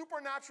how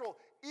supernatural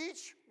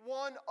each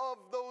one of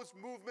those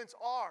movements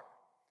are.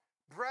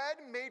 Bread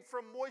made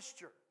from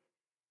moisture.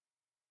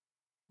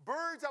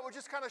 Birds that would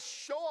just kind of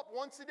show up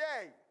once a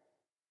day.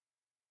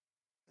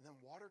 And then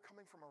water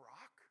coming from a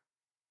rock.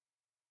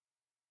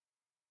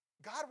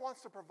 God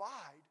wants to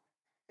provide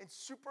in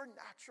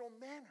supernatural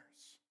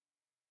manners.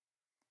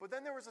 But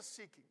then there was a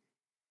seeking.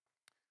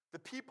 The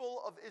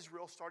people of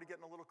Israel started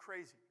getting a little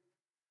crazy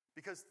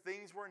because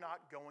things were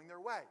not going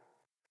their way.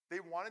 They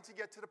wanted to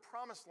get to the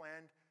promised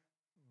land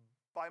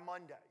by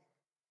Monday.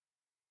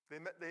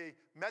 They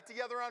met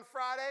together on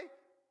Friday,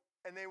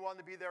 and they wanted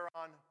to be there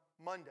on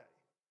Monday.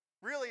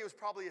 Really, it was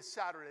probably a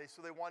Saturday,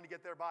 so they wanted to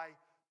get there by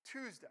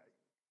Tuesday.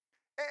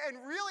 And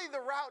really, the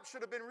route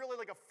should have been really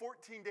like a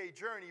 14-day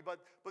journey,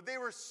 but they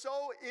were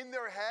so in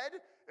their head,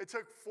 it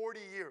took 40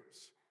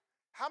 years.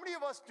 How many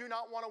of us do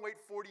not want to wait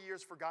 40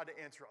 years for God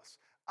to answer us?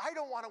 I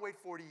don't want to wait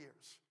 40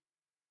 years.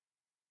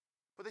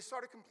 But they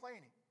started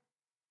complaining.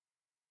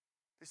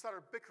 They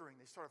started bickering.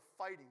 They started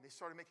fighting. They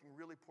started making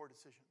really poor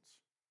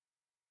decisions.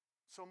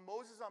 So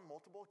Moses, on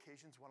multiple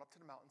occasions, went up to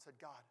the mountain and said,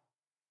 God,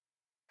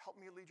 help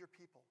me lead your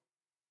people.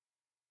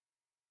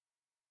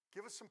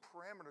 Give us some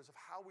parameters of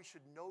how we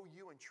should know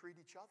you and treat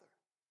each other.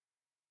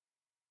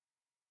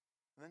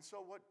 And then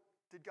so what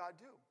did God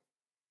do?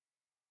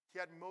 He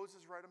had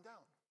Moses write them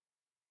down.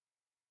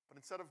 But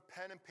instead of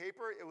pen and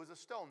paper, it was a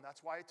stone.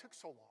 That's why it took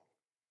so long.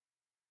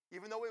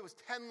 Even though it was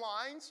 10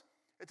 lines,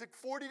 it took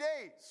 40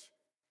 days.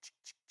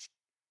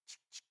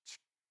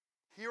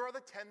 Here are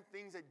the 10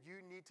 things that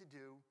you need to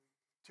do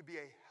to be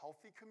a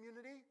healthy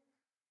community,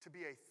 to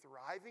be a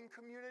thriving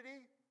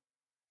community,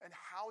 and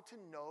how to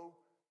know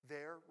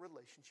their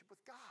relationship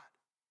with God.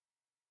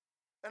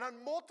 And on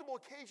multiple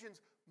occasions,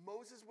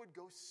 Moses would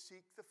go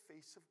seek the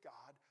face of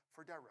God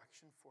for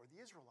direction for the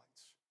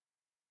Israelites.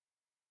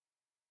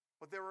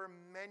 But there were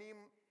many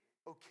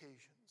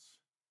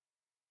occasions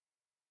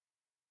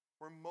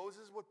where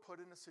Moses would put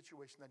in a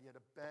situation that he had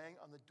to bang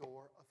on the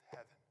door of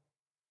heaven.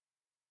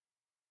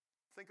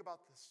 Think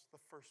about this, the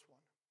first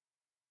one.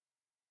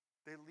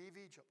 They leave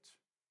Egypt.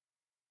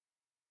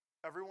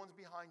 Everyone's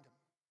behind them.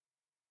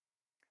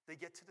 They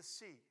get to the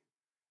sea,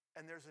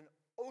 and there's an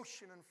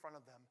ocean in front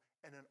of them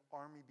and an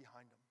army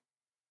behind them.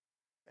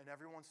 And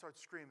everyone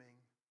starts screaming,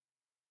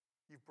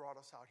 you've brought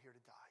us out here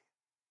to die.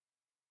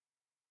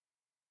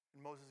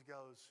 And Moses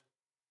goes,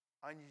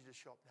 I need you to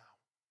show up now.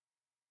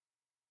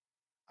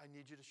 I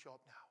need you to show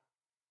up now.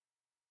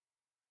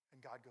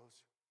 And God goes,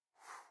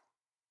 whew.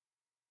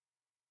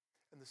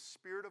 And the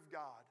Spirit of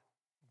God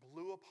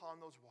blew upon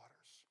those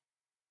waters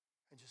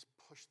and just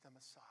pushed them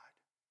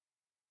aside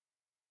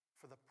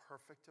for the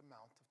perfect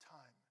amount of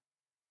time.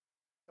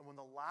 And when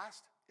the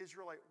last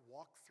Israelite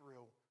walked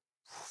through,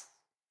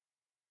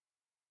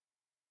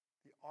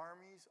 the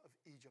armies of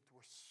Egypt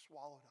were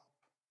swallowed up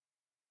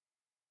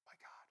by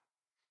God.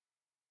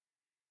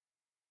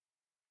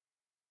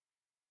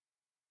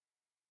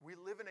 We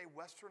live in a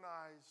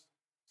westernized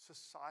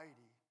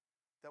society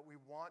that we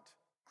want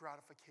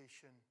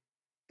gratification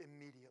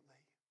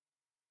immediately.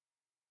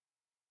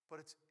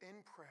 But it's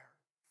in prayer,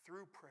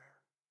 through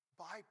prayer,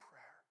 by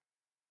prayer,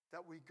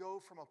 that we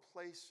go from a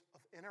place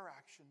of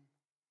interaction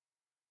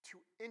to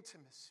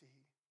intimacy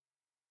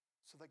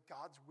so that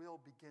God's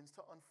will begins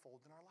to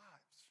unfold in our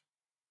lives.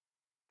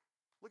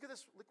 Look at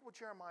this. Look what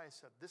Jeremiah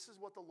said. This is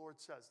what the Lord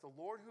says. The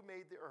Lord who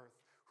made the earth,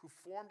 who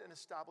formed and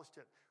established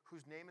it,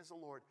 whose name is the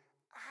Lord,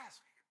 ask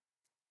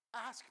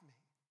me,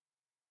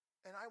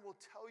 and I will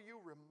tell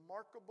you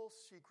remarkable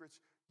secrets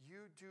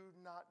you do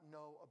not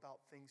know about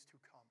things to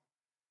come.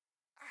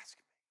 Ask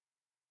me.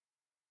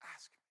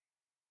 Ask me.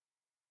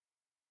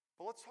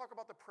 But let's talk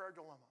about the prayer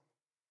dilemma.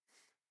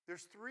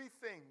 There's 3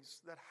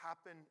 things that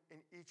happen in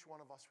each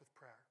one of us with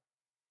prayer.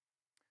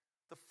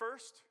 The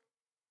first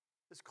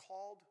is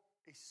called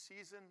a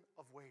season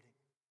of waiting.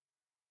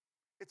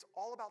 It's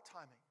all about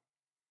timing.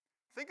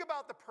 Think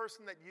about the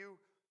person that you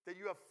that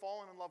you have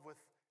fallen in love with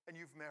and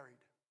you've married.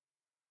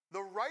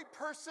 The right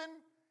person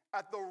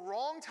at the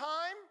wrong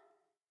time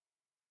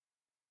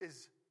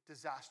is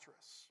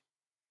disastrous.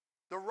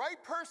 The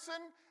right person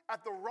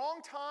at the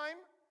wrong time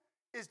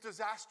is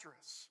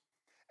disastrous.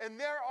 And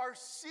there are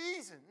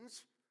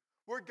seasons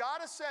where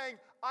God is saying,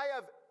 I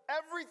have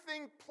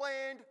everything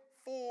planned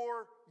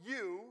for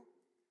you,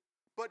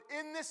 but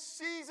in this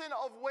season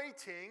of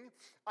waiting,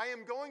 I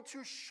am going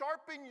to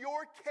sharpen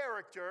your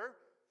character.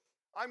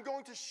 I'm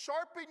going to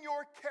sharpen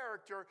your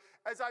character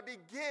as I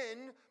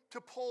begin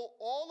to pull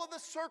all of the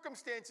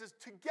circumstances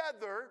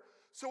together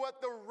so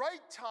at the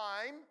right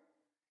time,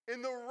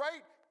 in the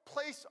right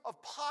place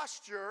of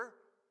posture,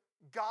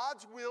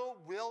 God's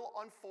will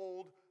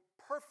unfold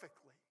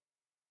perfectly.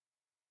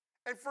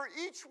 And for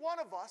each one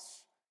of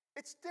us,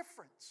 it's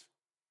different.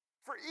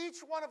 For each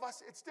one of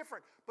us, it's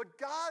different. But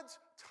God's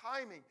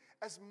timing,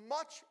 as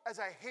much as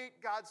I hate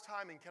God's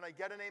timing, can I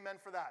get an amen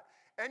for that?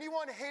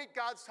 Anyone hate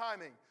God's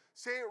timing?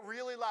 Say it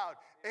really loud.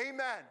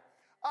 Amen.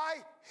 I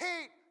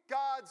hate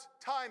God's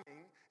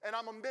timing, and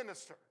I'm a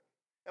minister.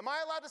 Am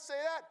I allowed to say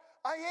that?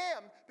 I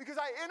am, because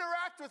I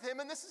interact with him,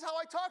 and this is how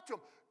I talk to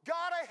him.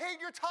 God, I hate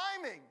your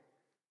timing.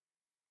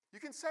 You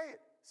can say it.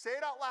 Say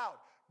it out loud.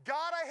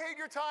 God, I hate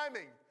your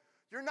timing.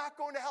 You're not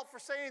going to hell for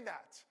saying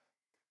that.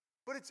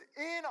 But it's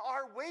in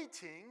our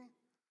waiting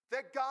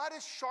that God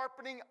is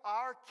sharpening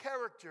our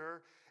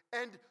character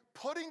and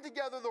putting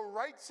together the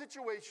right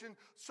situation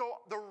so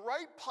the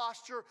right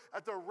posture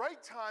at the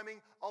right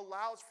timing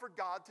allows for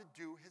God to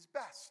do his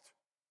best.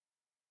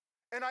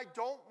 And I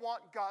don't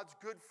want God's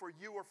good for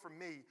you or for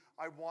me.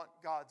 I want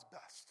God's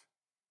best.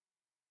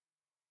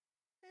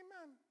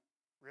 Amen.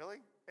 Really?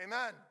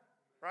 Amen.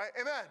 Right?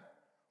 Amen.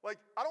 Like,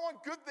 I don't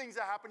want good things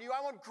to happen to you.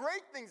 I want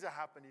great things to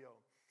happen to you.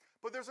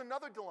 But there's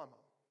another dilemma.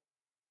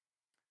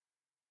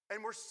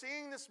 And we're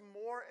seeing this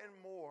more and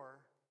more,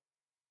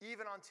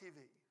 even on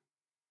TV,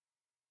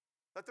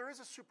 that there is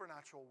a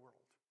supernatural world.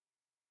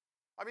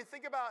 I mean,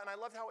 think about, and I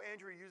loved how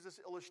Andrew used this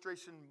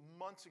illustration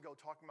months ago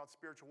talking about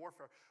spiritual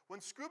warfare. When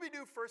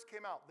Scooby-Doo first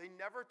came out, they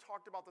never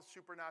talked about the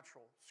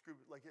supernatural,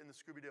 like in the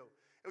Scooby-Doo.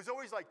 It was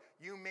always like,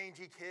 you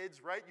mangy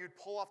kids, right? You'd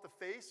pull off the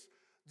face.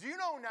 Do you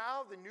know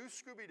now the new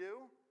Scooby-Doo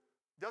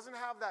doesn't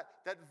have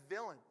that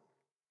villain,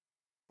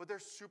 but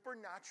there's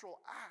supernatural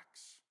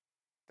acts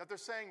that they're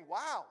saying,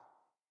 wow,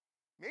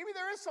 maybe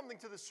there is something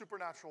to the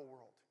supernatural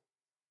world.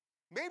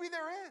 Maybe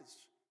there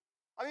is.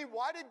 I mean,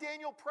 why did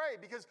Daniel pray?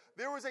 Because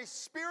there was a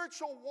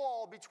spiritual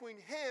wall between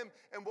him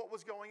and what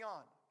was going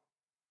on.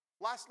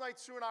 Last night,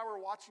 Sue and I were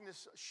watching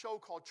this show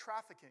called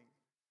Trafficking,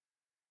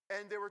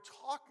 and they were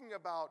talking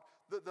about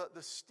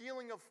the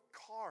stealing of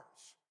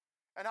cars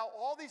and how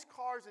all these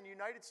cars in the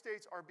United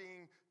States are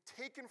being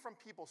taken from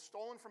people,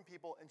 stolen from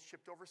people, and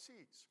shipped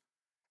overseas.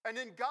 And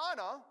in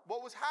Ghana,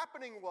 what was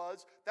happening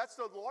was that's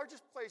the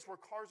largest place where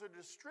cars are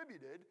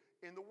distributed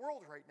in the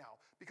world right now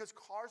because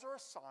cars are a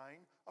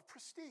sign of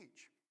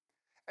prestige.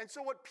 And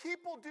so what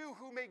people do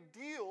who make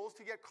deals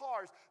to get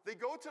cars, they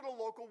go to the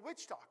local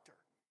witch doctor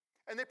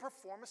and they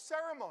perform a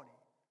ceremony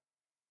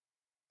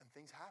and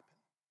things happen.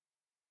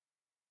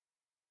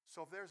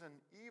 So if there's an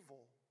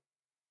evil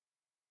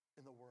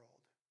in the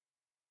world,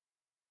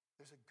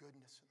 there's a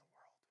goodness in the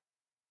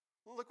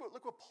world.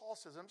 Look what Paul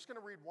says. I'm just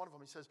going to read one of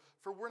them. He says,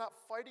 for we're not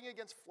fighting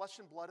against flesh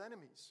and blood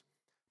enemies,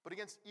 but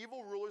against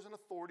evil rulers and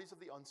authorities of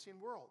the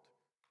unseen world,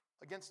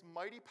 against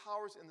mighty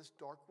powers in this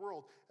dark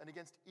world, and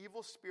against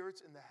evil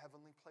spirits in the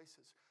heavenly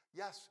places.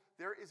 Yes,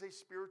 there is a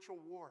spiritual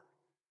war.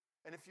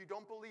 And if you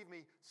don't believe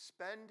me,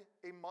 spend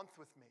a month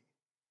with me.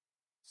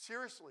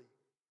 Seriously,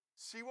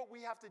 see what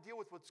we have to deal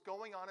with, what's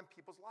going on in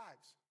people's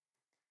lives.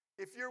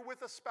 If you're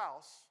with a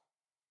spouse,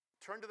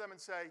 turn to them and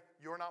say,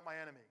 you're not my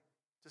enemy.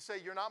 Just say,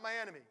 you're not my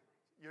enemy.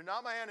 You're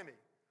not my enemy.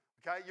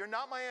 Okay? You're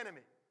not my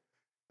enemy.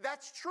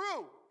 That's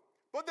true.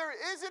 But there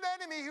is an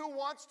enemy who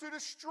wants to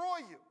destroy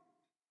you.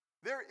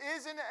 There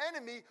is an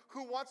enemy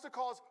who wants to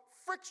cause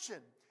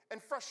friction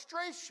and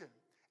frustration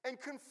and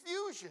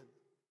confusion.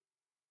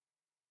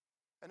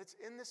 And it's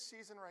in this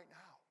season right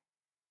now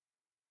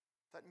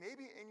that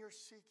maybe in your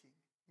seeking,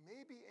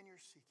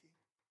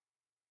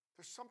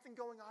 there's something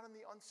going on in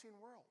the unseen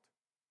world.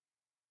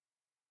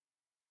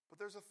 But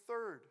there's a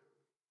third,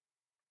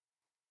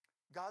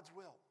 God's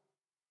will.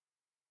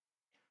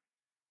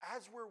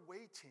 As we're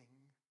waiting,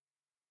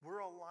 we're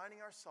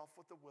aligning ourselves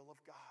with the will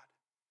of God.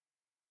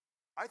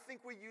 I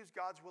think we use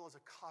God's will as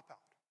a cop-out.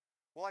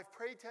 Well, I've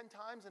prayed 10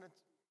 times and it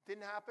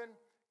didn't happen.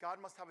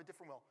 God must have a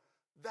different will.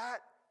 That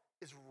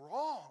is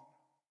wrong.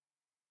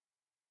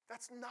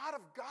 That's not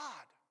of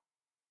God.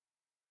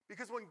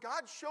 Because when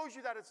God shows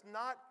you that it's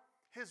not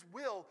his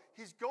will,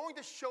 he's going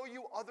to show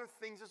you other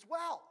things as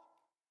well.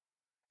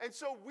 And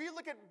so we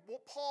look at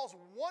Paul's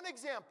one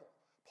example,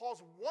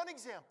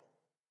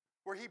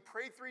 where he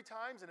prayed 3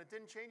 times and it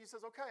didn't change. He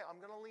says, okay, I'm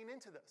going to lean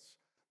into this.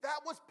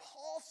 That was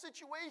Paul's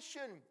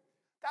situation.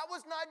 That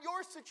was not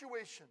your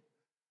situation.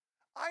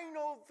 I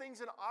know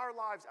things in our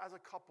lives as a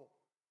couple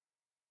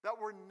that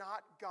were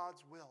not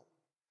God's will.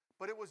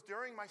 But it was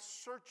during my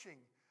searching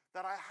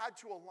that I had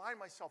to align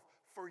myself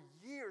for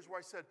years where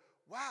I said,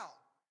 wow,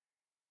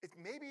 it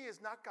maybe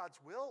is not God's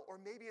will, or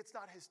maybe it's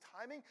not his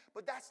timing,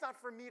 but that's not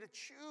for me to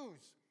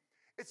choose.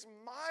 It's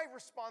my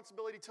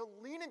responsibility to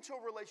lean into a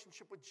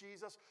relationship with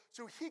Jesus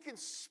so he can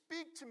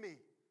speak to me.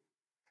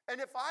 And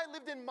if I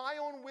lived in my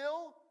own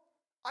will,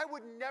 I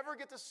would never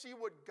get to see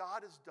what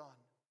God has done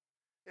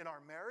in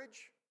our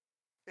marriage,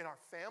 in our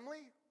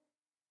family,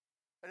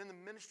 and in the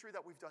ministry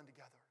that we've done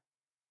together.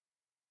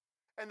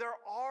 And there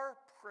are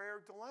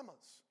prayer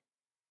dilemmas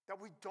that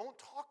we don't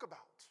talk about.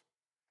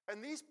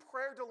 And these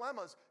prayer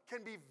dilemmas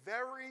can be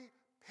very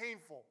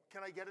painful.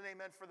 Can I get an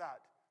amen for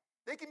that?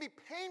 They can be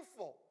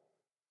painful.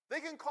 They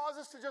can cause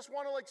us to just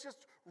want to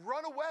just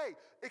run away.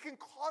 It can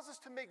cause us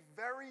to make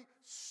very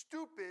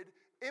stupid,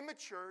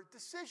 immature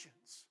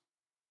decisions.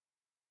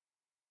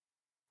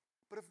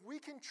 But if we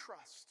can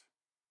trust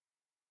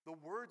the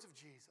words of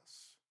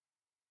Jesus,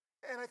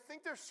 and I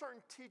think there's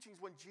certain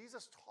teachings when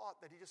Jesus taught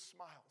that he just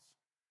smiles.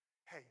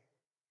 Hey,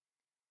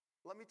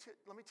 let me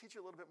teach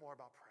you a little bit more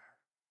about prayer.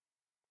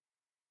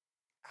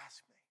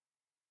 Ask me.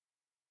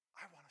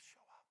 I want to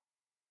show up.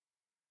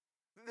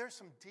 There's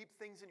some deep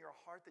things in your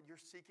heart that you're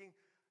seeking.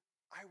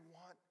 I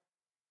want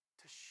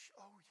to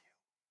show you.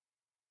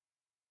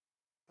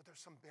 But there's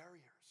some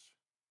barriers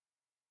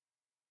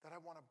that I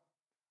want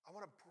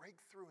to break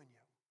through in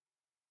you.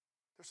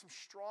 There's some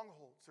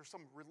strongholds. There's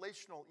some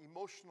relational,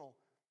 emotional,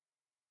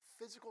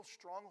 physical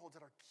strongholds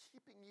that are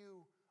keeping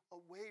you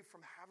away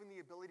from having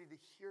the ability to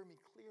hear me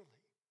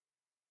clearly.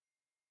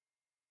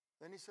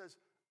 Then he says,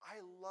 I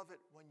love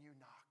it when you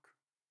knock.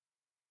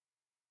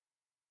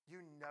 You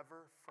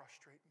never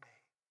frustrate me.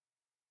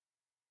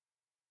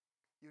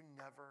 You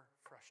never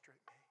frustrate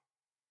me.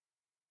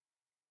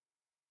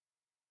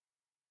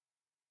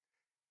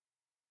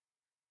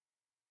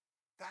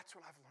 That's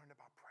what I've learned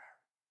about prayer.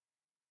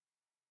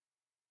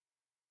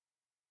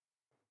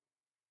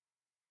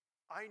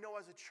 I know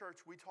as a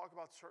church, we talk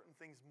about certain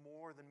things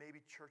more than maybe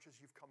churches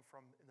you've come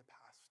from in the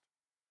past.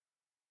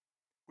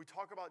 We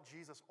talk about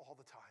Jesus all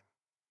the time.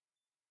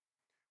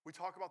 We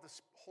talk about the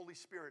Holy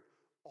Spirit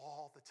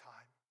all the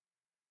time.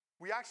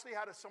 We actually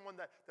had someone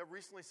that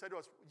recently said to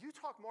us, you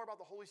talk more about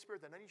the Holy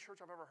Spirit than any church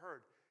I've ever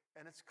heard.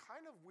 And it's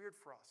kind of weird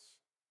for us.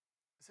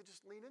 I said,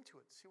 just lean into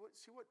it. See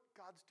what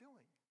God's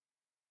doing.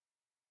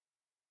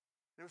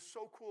 And it was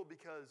so cool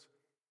because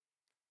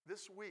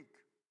this week,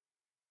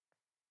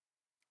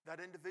 that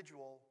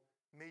individual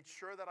made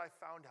sure that I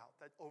found out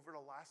that over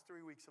the last 3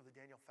 weeks of the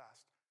Daniel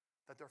fast,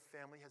 that their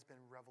family has been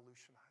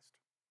revolutionized.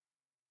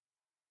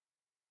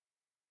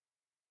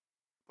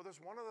 But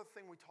there's one other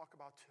thing we talk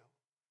about too,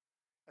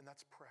 and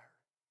that's prayer.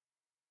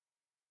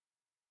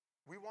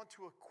 We want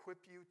to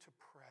equip you to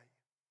pray.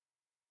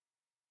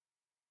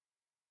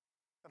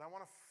 And I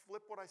want to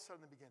flip what I said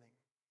in the beginning.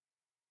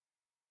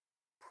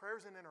 Prayer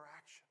is an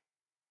interaction.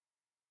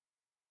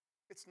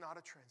 It's not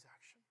a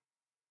transaction.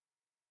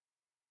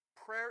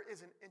 Prayer is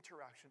an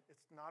interaction.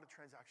 It's not a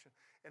transaction.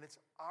 And it's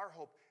our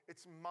hope.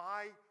 It's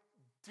my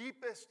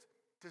deepest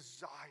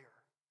desire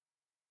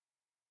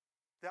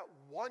that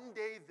one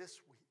day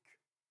this week,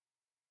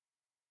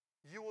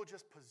 you will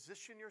just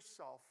position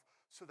yourself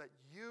so that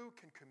you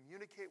can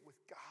communicate with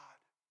God.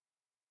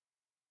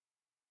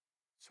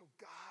 So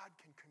God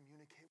can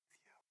communicate with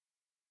you.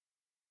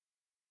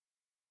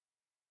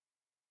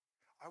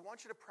 I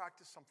want you to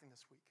practice something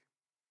this week.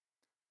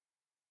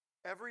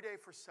 Every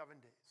day for 7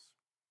 days.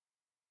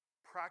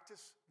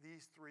 Practice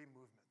these 3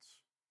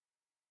 movements.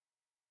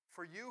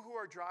 For you who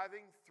are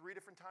driving 3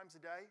 different times a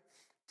day,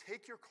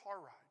 take your car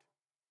ride.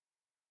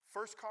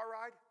 First car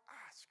ride,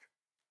 ask.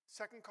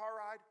 Second car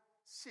ride,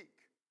 seek.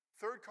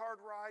 Third car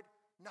ride,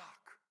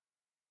 knock.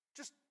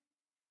 Just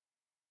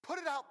put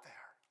it out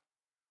there.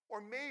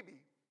 Or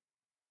maybe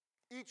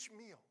each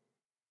meal,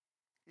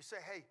 you say,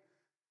 hey,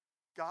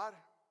 God,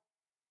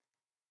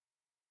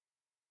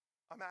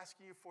 I'm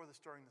asking you for this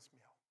during this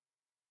meal.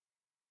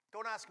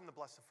 Don't ask him to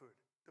bless the food.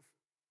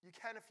 You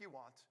can if you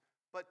want,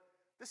 but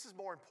this is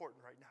more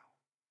important right now.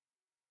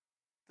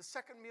 The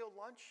second meal,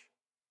 lunch,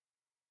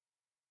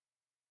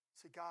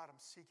 say, God, I'm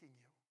seeking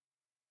you.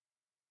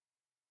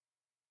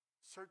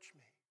 Search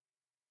me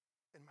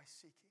in my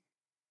seeking.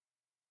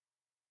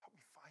 Help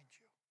me find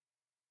you.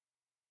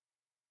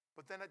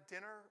 But then at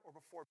dinner or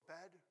before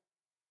bed,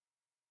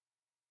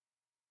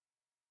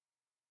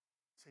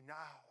 say,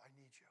 now I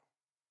need you.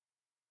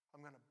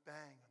 I'm going to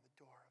bang on the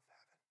door of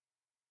heaven.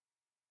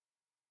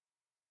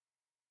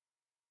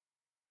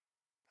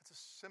 That's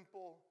a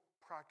simple,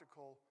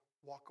 practical,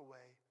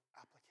 walk-away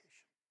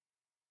application.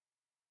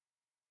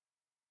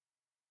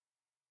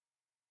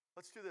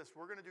 Let's do this.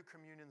 We're going to do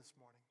communion this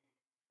morning.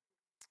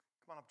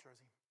 Come on up,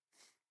 Jersey.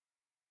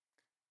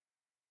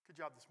 Good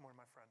job this morning,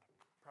 my friend.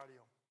 Proud of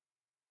you.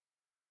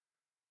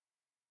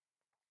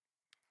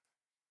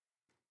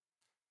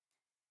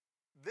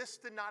 This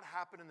did not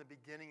happen in the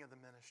beginning of the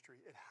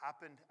ministry. It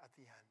happened at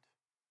the end.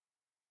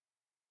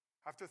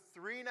 After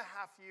 3.5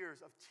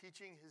 years of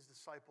teaching his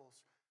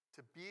disciples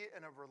to be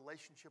in a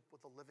relationship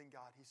with the living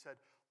God, he said,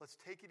 let's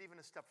take it even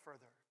a step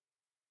further.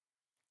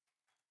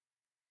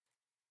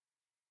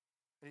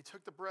 And he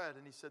took the bread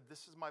and he said,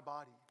 this is my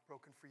body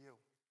broken for you.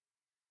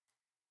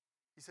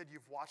 He said,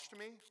 you've watched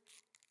me.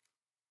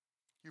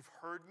 You've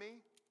heard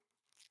me.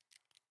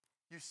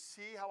 You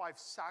see how I've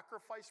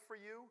sacrificed for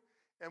you.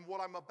 And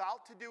what I'm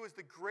about to do is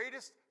the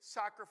greatest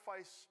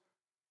sacrifice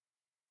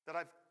that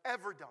I've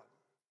ever done.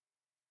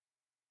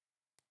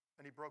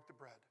 And he broke the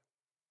bread.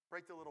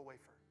 Break the little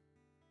wafer.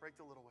 Break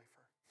the little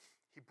wafer.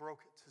 He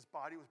broke it. His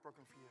body was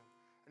broken for you.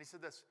 And he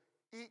said this,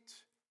 eat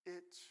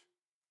it,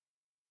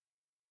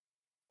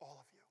 all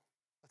of you.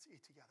 Let's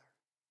eat together.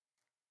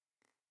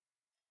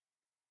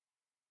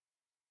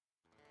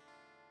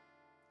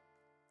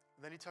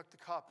 And then he took the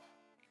cup.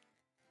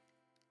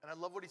 And I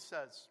love what he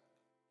says.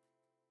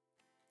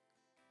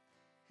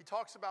 He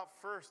talks about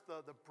first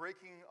the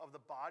breaking of the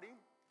body.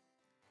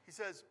 He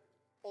says,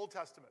 Old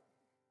Testament.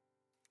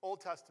 Old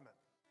Testament.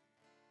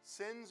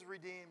 Sins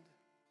redeemed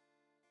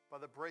by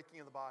the breaking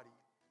of the body.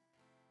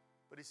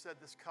 But he said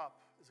this cup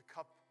is a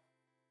cup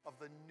of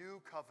the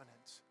new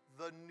covenant.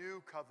 The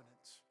new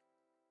covenant.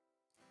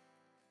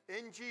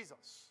 In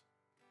Jesus,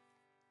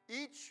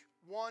 each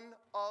one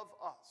of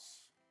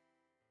us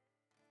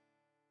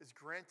is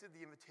granted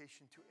the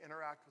invitation to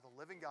interact with a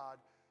living God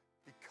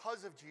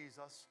because of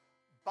Jesus,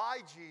 by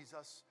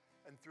Jesus,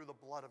 and through the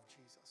blood of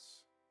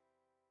Jesus.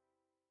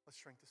 Let's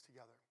drink this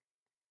together.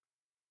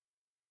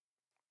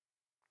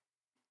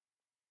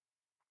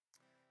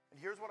 And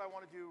here's what I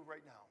want to do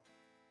right now.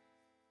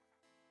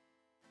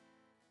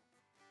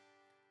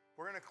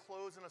 We're going to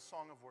close in a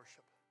song of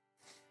worship.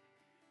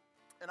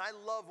 And I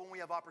love when we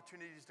have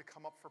opportunities to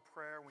come up for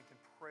prayer and we can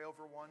pray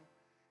over one.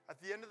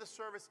 At the end of the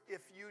service,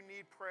 if you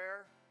need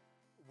prayer,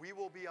 we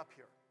will be up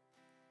here.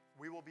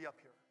 We will be up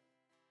here.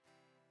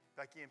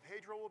 Becky and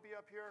Pedro will be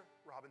up here.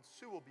 Rob and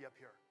Sue will be up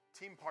here.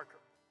 Team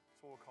Parker,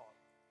 that's what we'll call it.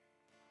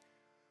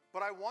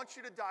 But I want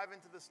you to dive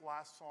into this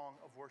last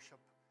song of worship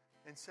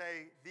and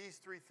say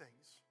these three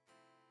things.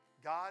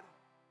 God,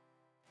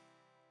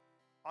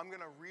 I'm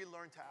going to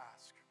relearn to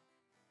ask.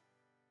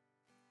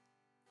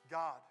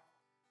 God,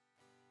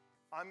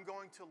 I'm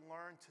going to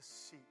learn to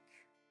seek.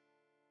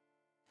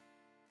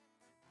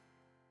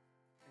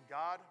 And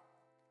God,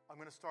 I'm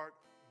going to start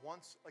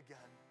once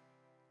again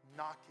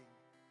knocking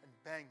and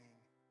banging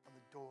on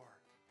the door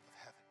of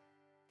heaven.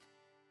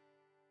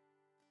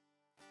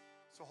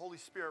 So Holy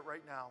Spirit,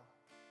 right now,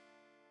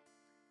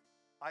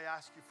 I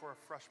ask you for a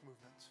fresh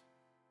movement.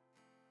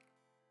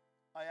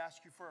 I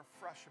ask you for a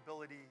fresh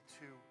ability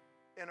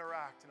to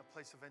interact in a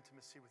place of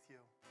intimacy with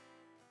you.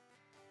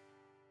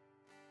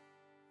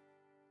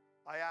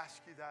 I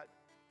ask you that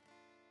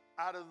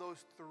out of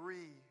those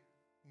three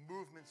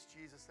movements,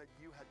 Jesus, that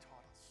you had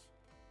taught us,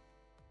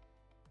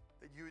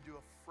 that you would do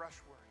a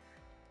fresh work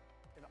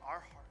in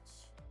our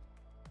hearts,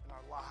 in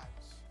our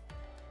lives,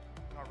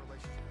 in our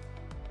relationship with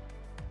you.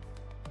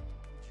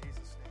 In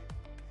Jesus' name,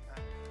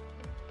 amen.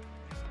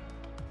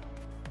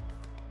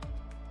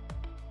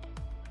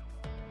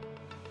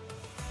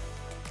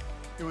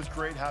 It was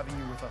great having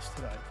you with us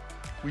today.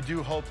 We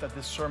do hope that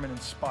this sermon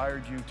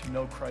inspired you to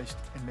know Christ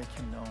and make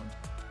him known.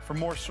 For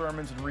more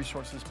sermons and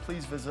resources,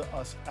 please visit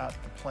us at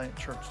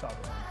theplantchurch.org.